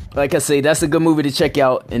 like I say, that's a good movie to check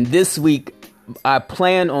out. And this week, I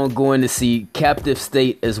plan on going to see Captive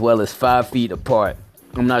State as well as 5 Feet Apart.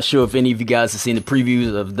 I'm not sure if any of you guys have seen the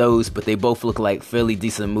previews of those, but they both look like fairly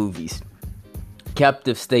decent movies.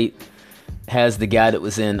 Captive State has the guy that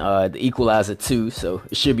was in The Equalizer 2, so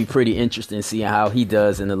it should be pretty interesting seeing how he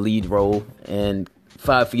does in the lead role. And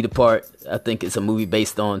 5 Feet Apart, I think it's a movie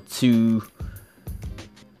based on two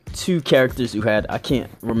characters who had, I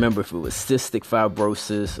can't remember if it was cystic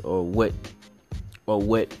fibrosis or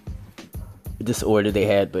what disorder they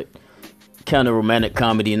had, but kind of romantic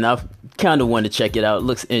comedy, and I kind of want to check it out. It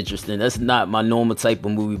looks interesting. That's not my normal type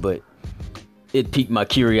of movie, but it piqued my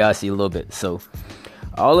curiosity a little bit. So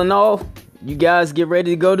all in all, you guys get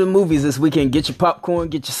ready to go to the movies this weekend. Get your popcorn,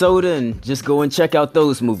 get your soda, and just go and check out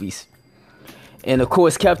those movies. And of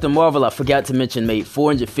course, Captain Marvel, I forgot to mention, made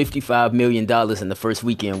 $455 million in the first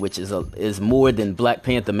weekend, which is more than Black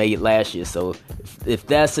Panther made last year. So if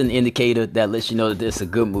that's an indicator, that lets you know that this is a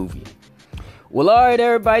good movie. Well, all right,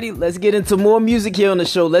 everybody, let's get into more music here on the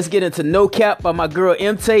show. Let's get into No Cap by my girl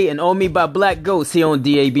MT and On Me by Black Ghost here on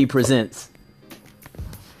DAB Presents.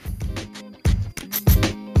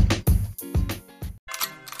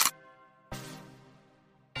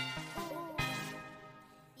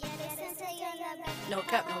 No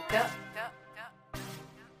cap, no cap.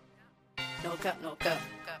 No cap, no cap.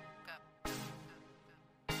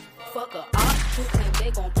 Fuck a op who claim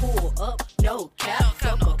they gon' pull up. No cap.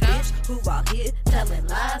 Fuck a bitch who out here telling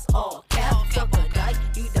lies. All cap. Fuck a dyke.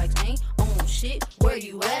 You dykes ain't on shit. Where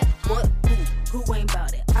you at? What? Who ain't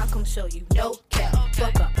bout it? I come show you. No cap.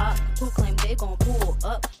 Fuck a op who claim they gon' pull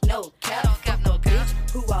up. No cap. Fuck a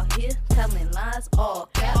bitch who out here telling lies. All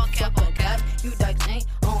cap. Fuck a dyke. You dykes ain't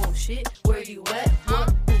on shit. Where you at?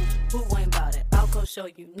 What? Who ain't bout it? I'll go show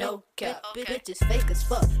you. No cap. Bitch is fake as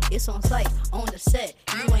fuck. It's on site, on the set.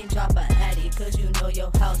 You ain't drop a addy, cause you know your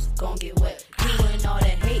house gon' get wet. Doing all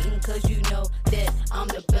that hating, cause you know that I'm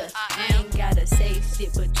the best. I ain't gotta say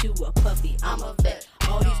shit, but you a puppy, I'm a vet.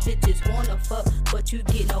 All these bitches wanna fuck, but you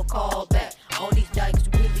get no call back. All these dykes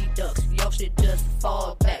really ducks, y'all should just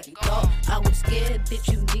fall back. Dog, I was scared,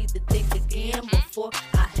 bitch, you need to think again. Before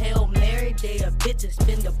I Hail Mary, they a bitch,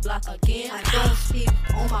 spin the block again. I don't speak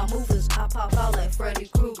on my movers, I pop out like Freddy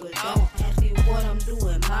Krueger. Don't ask me what I'm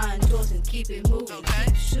doing, mind yours and keep it moving.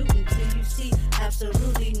 Keep shooting till you see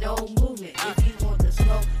absolutely no movement. If you want the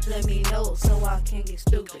smoke, let me know so I can get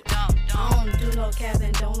stupid. I don't do no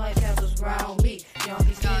capping, don't like cappers around me. Y'all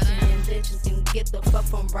be snitching and bitches can get the fuck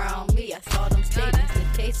from around me. I saw them statements,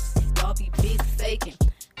 the cases, y'all be big faking.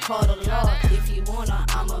 Call the law, if you wanna,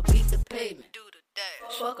 I'ma beat the pavement.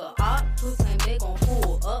 Fuck a op who claim they gon'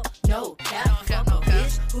 pull up. No cap. Fuck a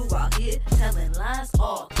bitch who out here telling lies.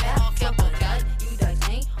 All cap. Fuck a guy, you dykes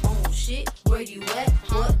ain't on shit. Where you at?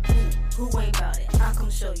 What? Who ain't bout it? I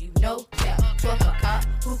come show you. No cap. Fuck a op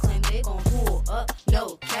who claim they gon' pull up.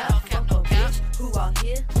 No cap. Fuck a bitch who out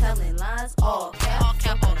here telling lies. All cap.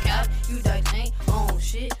 Fuck a guy, you dykes ain't on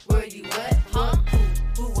shit. Where you at? What?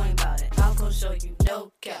 Who ain't bout it? I'll come show you.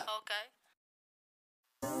 No cap.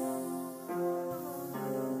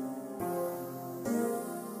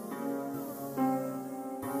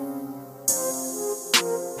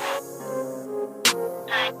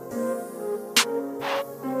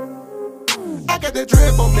 I got that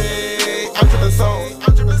drip on me, I'm drippin' so.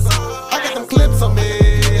 I got them clips on me,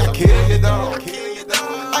 I kill you dog.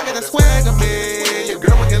 I got that swag on me, your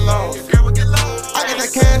girl will get lost. I got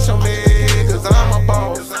that cash on me, cause I'm a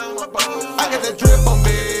boss. I got that drip on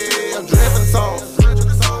me, I'm drippin' so.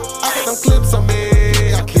 I got them clips on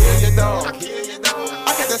me, I kill you dog.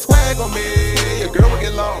 I got that swag on me, your girl will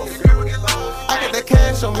get lost.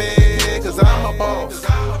 cash on me, cause I'm a boss.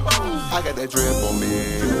 I got that drip on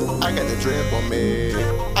me. I got that drip on me.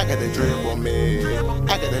 I got that drip on me.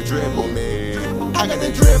 I got that drip on me. I got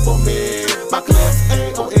that drip on me. My clips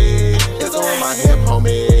AOE. It's on my hip,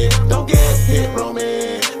 homie. Don't get hit,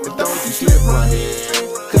 Romy. But don't you slip right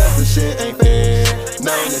here. Cause the shit ain't fair.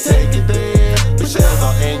 Known to take it there. The shells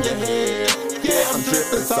are in your head. Yeah, I'm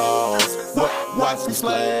dripping sauce. Watch me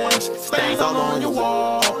splash. Stains all on your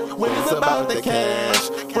wall. When it's about the cash.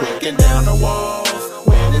 Breaking down the walls.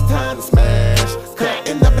 When it's time to smash.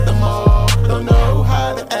 Cutting up at the mall. Don't know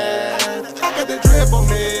how to act. I got the drip on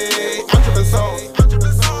me. I'm dripping sauce.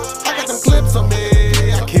 I got them clips on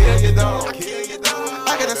me. I kill you, dog.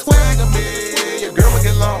 I got that swag on me. Your girl will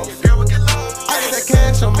get lost. I got that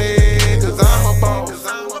cash on me. Cause I'm a boss.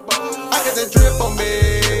 I got that drip on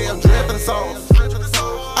me. I'm dripping sauce.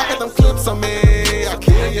 I got them clips on me. I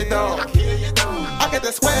kill you, dog. I got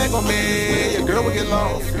that swag on me. Your girl will get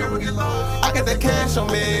lost. I got that cash on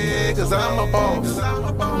me. Cause I'm a boss.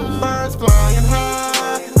 Birds flying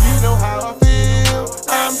high. You know how I feel.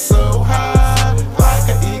 I'm so high. Like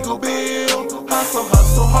an eagle bill.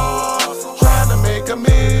 Hustle hard. Trying to make a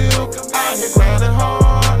meal. Out here grinding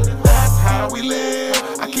hard. That's how we live.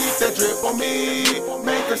 I keep that drip on me.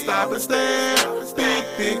 Make her stop and stare.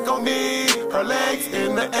 Big on me. Her legs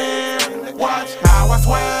in the air. Watch how I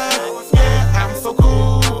swag. Yeah, I'm so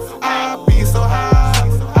cool. I be so high.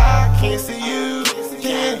 I can't see you.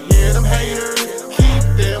 Can't hear them haters. Keep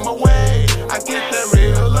them away. I get that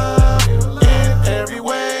real love in every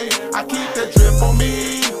way. I keep that drip on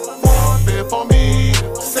me. Forfeit for me.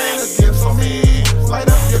 Santa's gifts on me. Light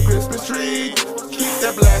up your Christmas tree. Keep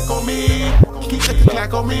that black on me. Keep that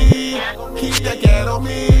clack on me. Keep that gat on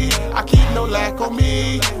me. I keep no lack on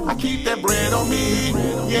me. I keep that bread on me.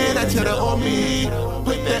 Yeah, that cheddar on me.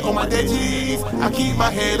 Put that on my dead G's. I keep my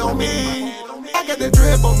head on me. I got that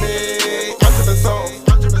drip on me. I'm dripping sauce.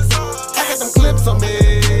 I got them clips on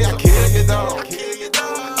me. I kill you, dog.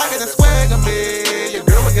 I got that swag on me. Your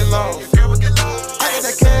girl will get lost. I got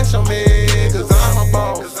that cash on me. Cause I'm a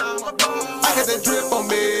boss. I got that drip on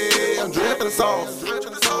me. I'm dripping sauce.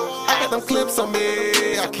 I got them clips on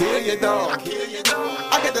me. I kill you, dog.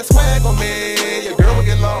 I got that swag on me. Your girl will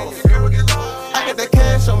get lost. I got that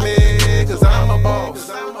cash on me. Cause I'm a boss.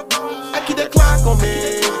 I keep that clock on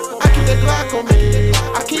me. I keep that Glock on me.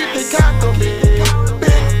 I keep that cock on me.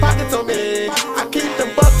 Big pockets on me. I keep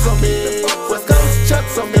them bucks on me. West Coast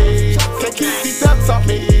chucks on me. Can't keep these ducks off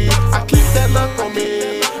me. I keep that luck on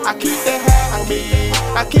me. I keep that hat on me.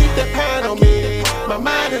 I keep that pan on me. My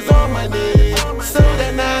mind is on my knee. So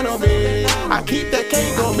that 9 on me. I keep that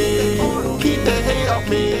cake on me. Keep that hate off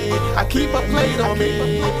me. I keep a plate on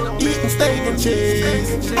me. Eating steak and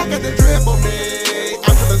cheese. I got the drip on me.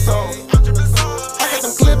 I'm dripping sauce. I got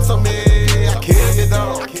them clips on me. I kill you,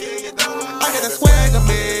 dog. I got that swag on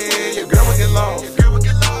me. Your girl will get lost.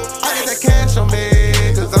 I got that cash on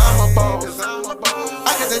me. Cause I'm a boss.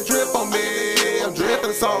 I got that drip on me. I'm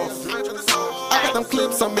dripping sauce. I got them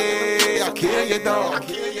clips on me. I kill you, dog.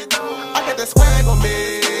 I got that swag on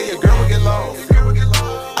me. Your girl will get lost.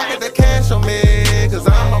 I got that cash on me. Cause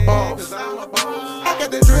I'm a boss. I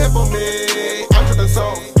got that drip on me. I'm dripping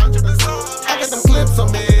sauce. I got them clips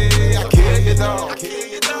on me. I kill you, dog.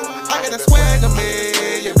 I got that swag on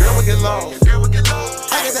me. Your girl will get lost.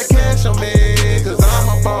 I got that cash on me. Cause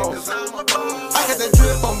I'm a boss. I got that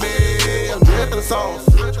drip on me. I'm dripping sauce.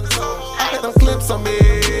 I got them clips on me.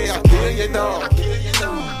 I kill you, dog.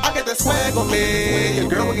 I got that swag on me. Your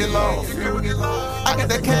girl will get lost. I got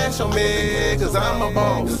that cash on me. Cause I'm a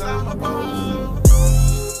boss.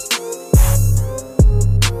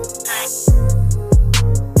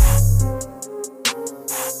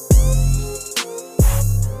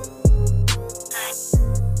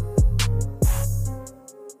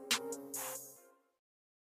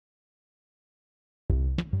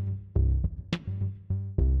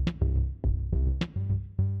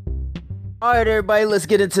 Alright everybody, let's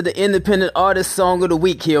get into the independent artist song of the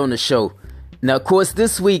week here on the show. Now of course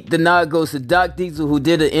this week the nod goes to Doc Diesel, who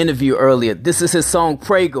did an interview earlier. This is his song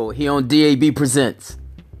Prego here on DAB Presents.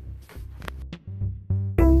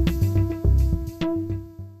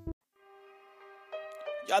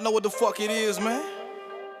 Y'all know what the fuck it is, man.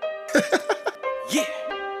 Yeah.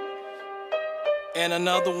 And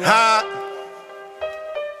another one.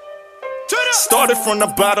 Started from the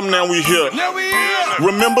bottom, now we here.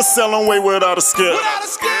 Remember selling weight without a skill.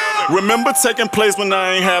 Remember taking place when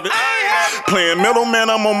I ain't have it. Playing middleman,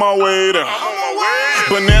 I'm on my way there.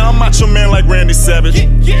 But now I'm macho man like Randy Savage.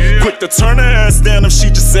 Quick to turn her ass down if she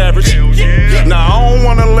just average. Now I don't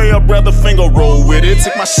wanna lay up, rather finger roll with it.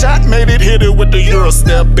 Took my shot, made it, hit it with the Euro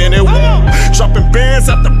step in it. Dropping bands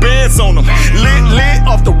after bands on them. Lit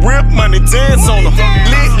off the rip, money dance on them.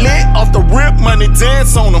 Lit off the rip, money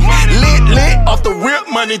dance on them. Lit off the rip,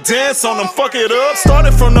 money dance on them. Fuck it up,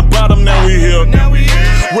 started from the bottom, now we here.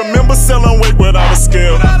 Remember selling weight without a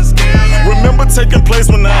scale. Remember taking place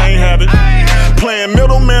when I ain't have it. Playing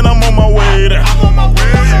middleman, I'm on my way there.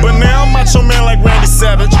 But now I'm macho man like Randy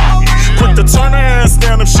Savage. Quick to turn her ass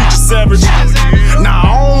down if she just average. Nah,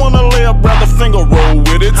 I don't wanna lay up, rather finger roll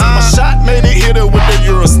with it. Took my shot, made it, hit it with the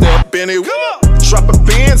Euro step in it. Dropping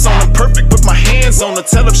bands on them, perfect, put my hands on her.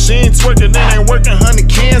 Tell if she ain't twerking, it ain't working, honey,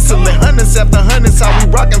 cancel it. Hundreds after hundreds, how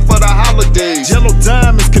we rockin' for the holidays. Yellow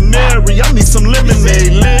diamonds, canary, I need some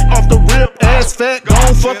lemonade. Lit off the rip, ass fat,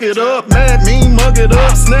 gon' fuck it up. Mad, mean, mug it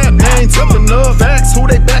up, snap, they ain't tough enough. Facts, who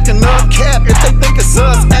they backing up? Cap, if they think it's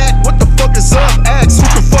us. Act, what the fuck is up? Ask, who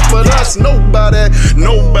can fuck with us? Nobody.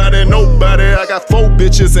 I got 4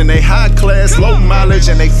 bitches and they high class, low mileage,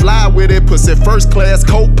 and they fly with it. Pussy first class,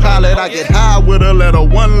 co-pilot, I get high with her, let her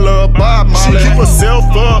one love Bob Marley. She keep herself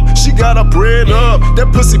up, she got her bread up.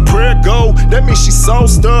 That pussy prayer go, that means she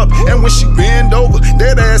sauced up. And when she bend over,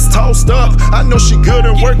 that ass tossed up. I know she good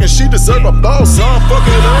at work and she deserve a boss, so I'm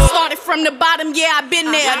fucking up. I started from the bottom, yeah, I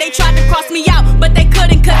been there. They tried to cross me out, but they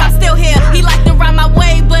couldn't cause I'm still here. He like to ride my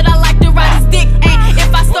way, but I like to ride his dick. And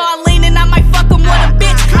if I start leaning, I might fuck him with a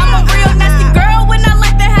bitch. I'm a real nasty girl when I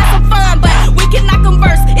like to have some fun, but we cannot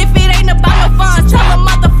converse if it ain't about no funds. Tell a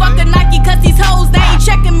motherfucker Nike, cause these hoes, they ain't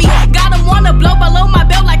checking me. Got him wanna blow below my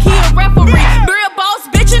belt like he a referee. Real boss,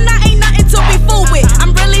 bitch, and I ain't nothing to be fooled with.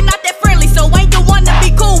 I'm really not that friendly, so ain't the one to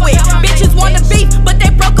be cool with. Bitches wanna beef, but they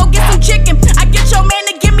broke, go get some chicken. I get your man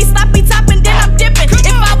to give me sloppy top and then I'm dipping. If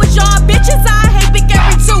I was y'all bitches, I'd hate big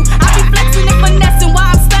every 2. I be flexing and finessing while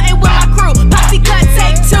I'm stunting with my crew. Posse cut,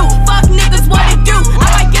 take 2. Fuck niggas, what it do? I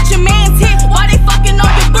might get your man's hit while they fucking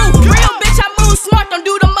on your boo. Real bitch, I move smart, don't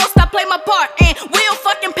do the most, I play my part. And we'll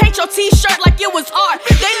fucking paint your t-shirt like it was art.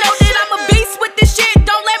 They know that I'm a beast with this shit.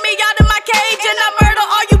 Don't let me out of my cage and I murder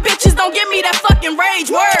all you bitches. Don't give me that fucking rage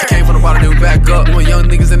word. Came from the bottom, then we back up. Doing young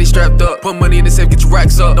niggas and they strapped up. Put money in the safe, get your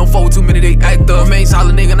racks up. Don't fold with too many, they act up. Remain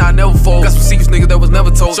solid nigga, and I never fold. Got some secrets, niggas that was never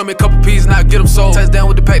told. Show me a couple P's and I get them sold. Touchdown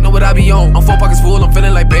with the pack, know what I be on. I'm 4 pockets full, I'm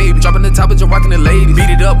feeling like baby. Dropping the top and just rocking the ladies. Beat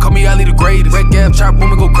it up, call me Ali the greatest. Red gap, chop,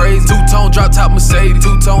 woman go crazy. 2-tone, drop top Mercedes.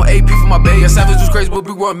 2-tone, AP for my baby. Yeah, Savage was crazy, but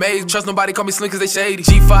we were amazing. Trust nobody, call me slick cause they shady.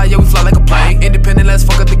 G5, yeah, we fly like a plane. Independent, let's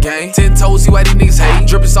fuck up the game. 10 toes, see why these niggas hate.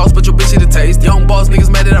 Drippin' sauce, but your bitch hit the taste. Young boss niggas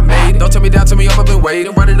mad that I made it. Don't turn me down, turn me up, I've been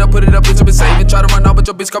waiting. Run it up, put it up, bitch, I've been saving. Try to run out, but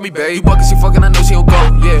your bitch call me babe. You bucket, she fucking, I know she don't go.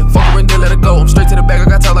 Yeah, fuck her and then let her go. I'm straight to the back, I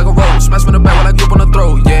got top like a roll. Smash from the back while I grip on the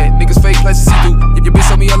throat. Yeah, niggas fake, places see through. If your bitch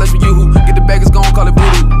tell me all less for you who. Get the bag, it's gon' call it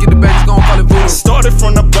voodoo. Get the bag, it's gon' call it voodoo. Started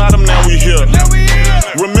from the bottom, now we here.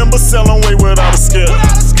 Remember selling weight without a scale.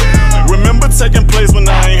 Remember taking place when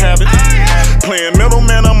I ain't have it. Playing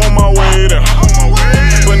middleman, I'm on my way there.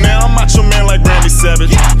 But now I'm macho man like Randy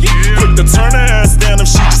Savage. Quick to turn her ass down if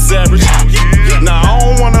she just average. Now I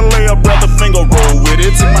don't wanna lay up, rather finger roll with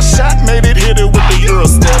it. Took my shot, made it, hit it with the Euro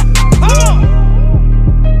step.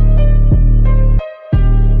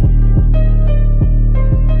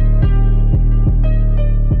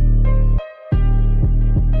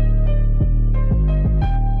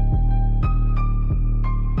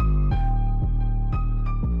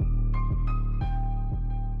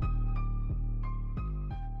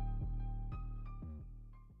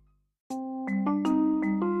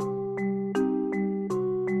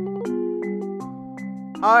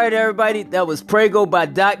 Alright everybody, that was Prego by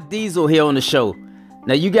Doc Diesel here on the show.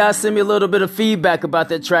 Now you guys send me a little bit of feedback about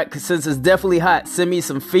that track, cause since it's definitely hot, send me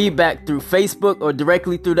some feedback through Facebook or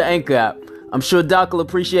directly through the Anchor app. I'm sure Doc will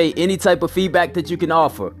appreciate any type of feedback that you can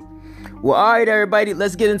offer. Well, alright everybody,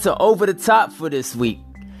 let's get into Over the Top for this week.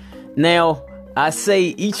 Now, I say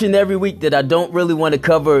each and every week that I don't really want to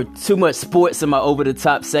cover too much sports in my Over the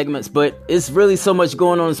Top segments, but it's really so much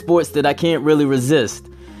going on in sports that I can't really resist.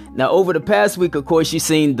 Now, over the past week, of course, you've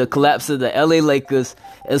seen the collapse of the LA Lakers,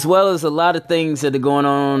 as well as a lot of things that are going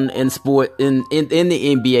on in sport in the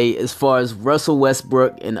NBA, as far as Russell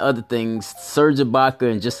Westbrook and other things, Serge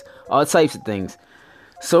Ibaka, and just all types of things.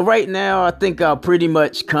 So right now, I think I'll pretty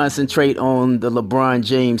much concentrate on the LeBron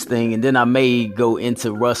James thing, and then I may go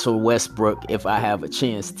into Russell Westbrook if I have a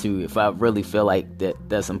chance to, if I really feel like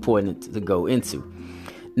that's important to go into.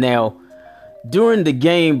 Now, during the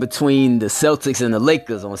game between the Celtics and the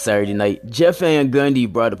Lakers on Saturday night, Jeff Van Gundy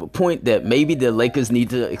brought up a point that maybe the Lakers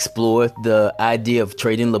need to explore the idea of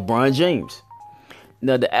trading LeBron James.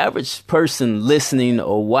 Now, the average person listening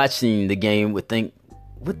or watching the game would think,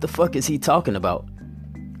 what the fuck is he talking about?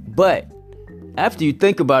 But after you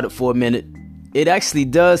think about it for a minute, it actually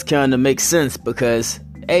does kind of make sense because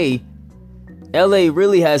A, LA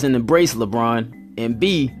really hasn't embraced LeBron, and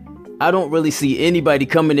B, I don't really see anybody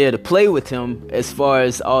coming there to play with him as far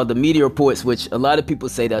as all the media reports, which a lot of people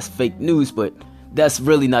say that's fake news, but that's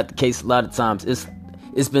really not the case. A lot of times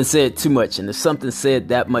it's been said too much, and if something's said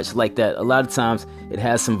that much like that, a lot of times it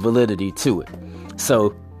has some validity to it.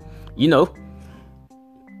 So, you know,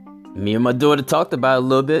 me and my daughter talked about it a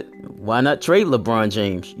little bit. Why not trade LeBron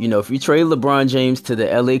James? You know, if you trade LeBron James to the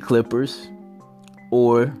LA Clippers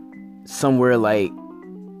or somewhere like,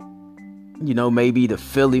 you know, maybe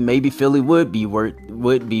Philly would be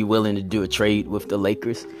willing to do a trade with the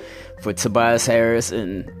Lakers for Tobias Harris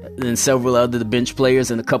and several other bench players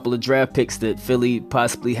and a couple of draft picks that Philly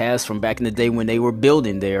possibly has from back in the day when they were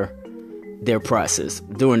building their process,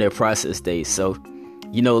 during their process days. So,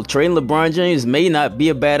 you know, trading LeBron James may not be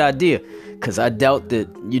a bad idea, because I doubt that,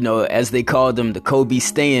 you know, as they call them, the Kobe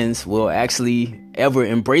stans will actually ever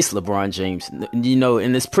embrace LeBron James. You know,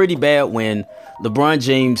 and it's pretty bad when LeBron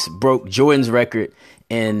James broke Jordan's record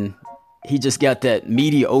and he just got that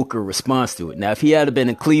mediocre response to it. Now, if he had been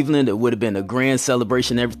in Cleveland, it would have been a grand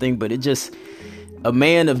celebration and everything, but it just, a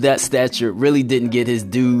man of that stature really didn't get his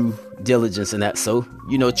due diligence in that. So,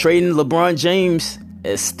 you know, trading LeBron James,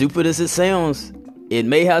 as stupid as it sounds, it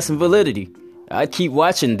may have some validity. I'd keep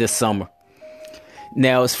watching this summer.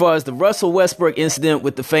 Now, as far as the Russell Westbrook incident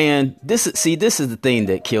with the fan, this is the thing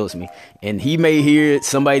that kills me. And he may hear it,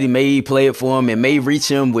 somebody may play it for him, it may reach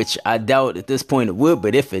him, which I doubt at this point it would.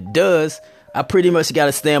 But if it does, I pretty much got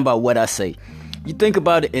to stand by what I say. You think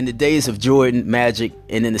about it, in the days of Jordan, Magic,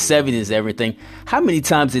 and in the 70s and everything, how many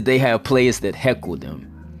times did they have players that heckled them?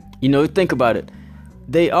 You know, think about it.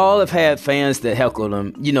 They all have had fans that heckled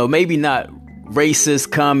them. You know, maybe not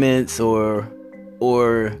racist comments or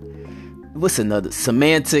what's another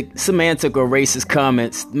semantic or racist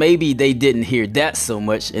comments. Maybe they didn't hear that so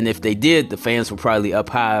much, and if they did, the fans were probably up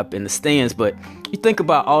high up in the stands. But you think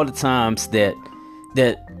about all the times that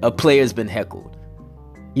a player's been heckled.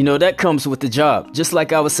 You know, that comes with the job. Just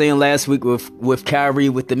like I was saying last week with Kyrie,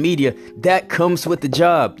 with the media, that comes with the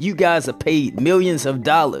job. You guys are paid millions of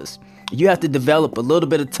dollars. You have to develop a little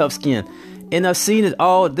bit of tough skin. And I've seen it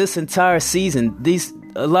all this entire season.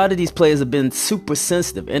 A lot of these players have been super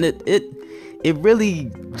sensitive, and it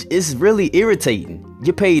really is really irritating.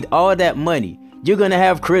 You're paid all that money. You're gonna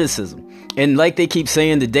have criticism, and like they keep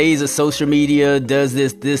saying, the days of social media does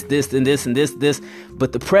this, and this.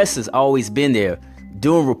 But the press has always been there,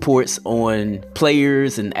 doing reports on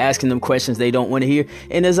players and asking them questions they don't want to hear.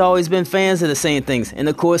 And there's always been fans that are saying things. And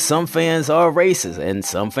of course, some fans are racist, and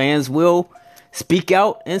some fans will speak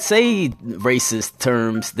out and say racist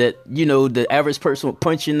terms that, you know, the average person would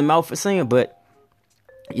punch you in the mouth for saying. But,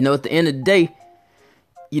 you know, at the end of the day,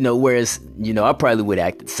 you know, whereas, you know, I probably would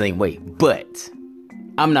act the same way, but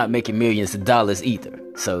I'm not making millions of dollars either.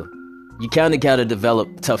 So you kind of got to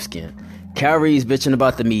develop tough skin. Kyrie's bitching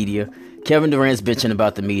about the media. Kevin Durant's bitching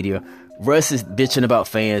about the media. Russ is bitching about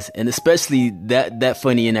fans, and especially that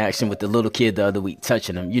funny interaction with the little kid the other week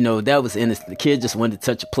touching him. You know, that was innocent. The kid just wanted to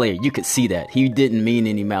touch a player. You could see that. He didn't mean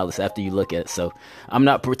any malice after you look at it. So I'm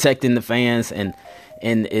not protecting the fans, and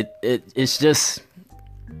it's just,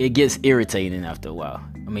 it gets irritating after a while.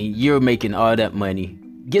 I mean, you're making all that money.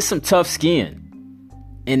 Get some tough skin.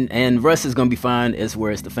 And Russ is going to be fine,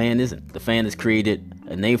 whereas the fan isn't. The fan has created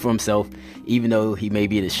a name for himself, even though he may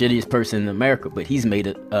be the shittiest person in America, but he's made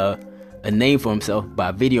a name for himself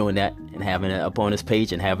by videoing that and having it up on his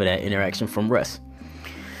page and having that interaction from Russ.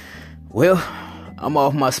 Well, I'm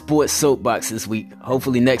off my sports soapbox this week.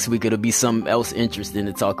 Hopefully next week it'll be something else interesting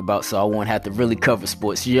to talk about, so I won't have to really cover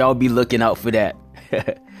sports. Y'all be looking out for that.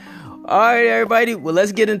 Alright, everybody. Well,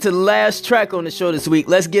 let's get into the last track on the show this week.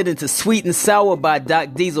 Let's get into Sweet and Sour by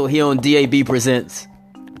Doc Diesel here on DAB Presents.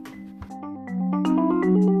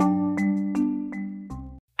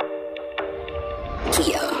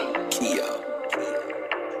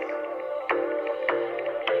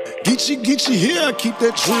 Geechee here, keep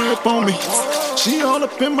that drip on me. She all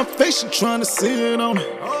up in my face, she tryna sit on it.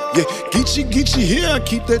 Yeah, Geechee here,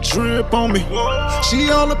 keep that drip on me.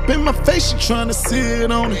 She all up in my face, she tryna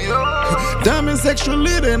sit on it. Diamonds extra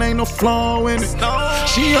lit, it ain't no flaw in it.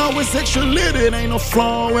 She always extra lit, it ain't no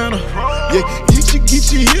flaw in her. Yeah,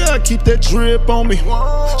 Geechee here, keep that drip on me.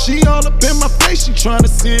 She all up in my face, she tryna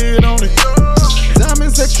sit on it.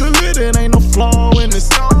 Diamonds extra lit, it ain't no flaw in this.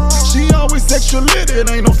 She always extra lit, it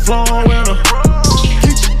ain't no flaw in her.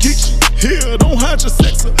 here, don't hide your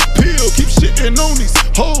sex appeal. Keep shitting on these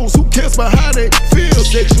hoes, who cares about how they feel?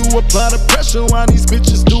 Said you apply the pressure while these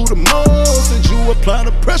bitches do the most. Said you apply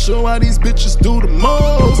the pressure while these bitches do the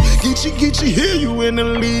most. Geechee, here you in the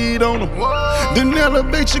lead on them. Then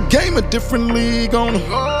elevate your game a different league on them.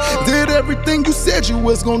 Did everything you said you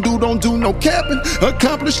was gonna do, don't do no capping.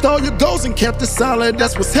 Accomplished all your goals and kept it solid,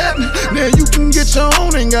 that's what's happening. Now you can get your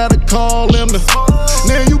own, ain't gotta call them.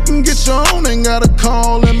 Now you can get your own, ain't gotta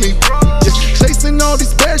call me. Yeah, chasing all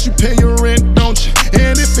these bags, you pay your rent, don't you?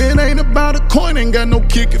 And if it ain't about a coin, ain't got no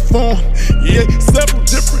kick it for 'em. Yeah, several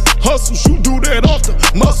different hustles, you do that off the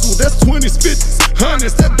muscle. That's 20s, 50s,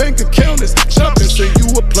 100s, that bank account is jumping. Say you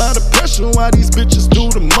apply the pressure while these bitches do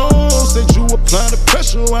the most. Say you apply the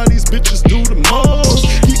pressure while these bitches do the most.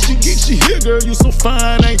 Geechee, here girl, you so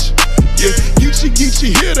fine, ain't you? Yeah,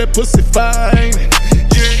 Geechee, here that pussy fine, ain't it?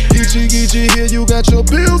 Geechee, here you got your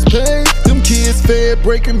bills paid. Them kids fed,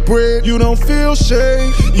 breaking bread, you don't feel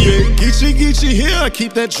shade. Yeah, Geechee, here I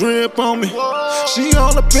keep that drip on me. She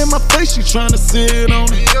all up in my face, she tryna sit on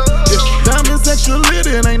it. Yeah, diamonds extra lit,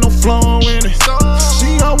 it ain't no flaw in it.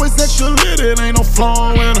 She always extra lit, it ain't no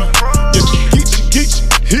flaw in her. Yeah, Geechee,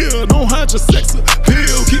 here, don't hide your sex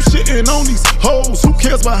appeal. Keep shitting on these hoes, who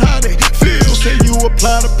cares about how they feel? Say you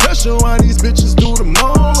apply the pressure while these bitches do the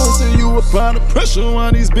most. Say you apply the pressure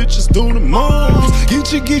while these bitches do the most.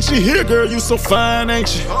 Geechee, here girl, you so fine,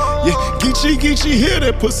 ain't you? Yeah, Geechee, here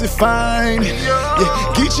that pussy fine.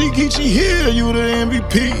 Yeah, Geechee, here you the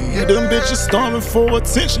MVP. Yeah, them bitches starving for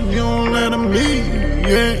attention, you don't let them leave.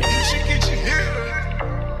 Yeah, Geechee, here.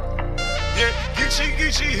 Yeah,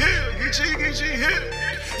 Geechee, here.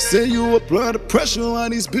 Say you apply the pressure while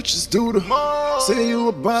these bitches do the most. Say you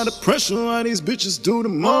apply the pressure while these bitches do the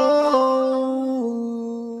most.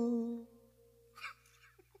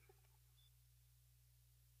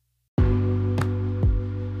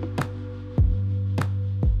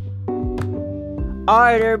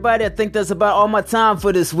 Alright everybody, I think that's about all my time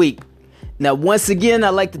for this week. Now once again, I'd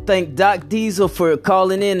like to thank Doc Diesel for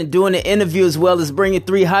calling in and doing the interview as well as bringing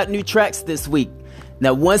 3 hot new tracks this week.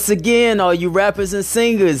 Now once again, all you rappers and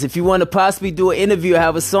singers, if you want to possibly do an interview or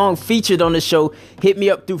have a song featured on the show, hit me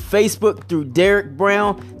up through Facebook through Derek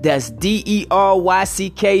Brown, that's DERYCKBROWN,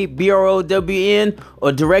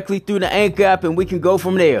 or directly through the Anchor app and we can go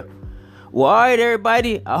from there. Well, alright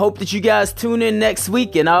everybody, I hope that you guys tune in next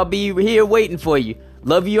week and I'll be here waiting for you.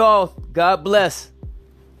 Love you all. God bless.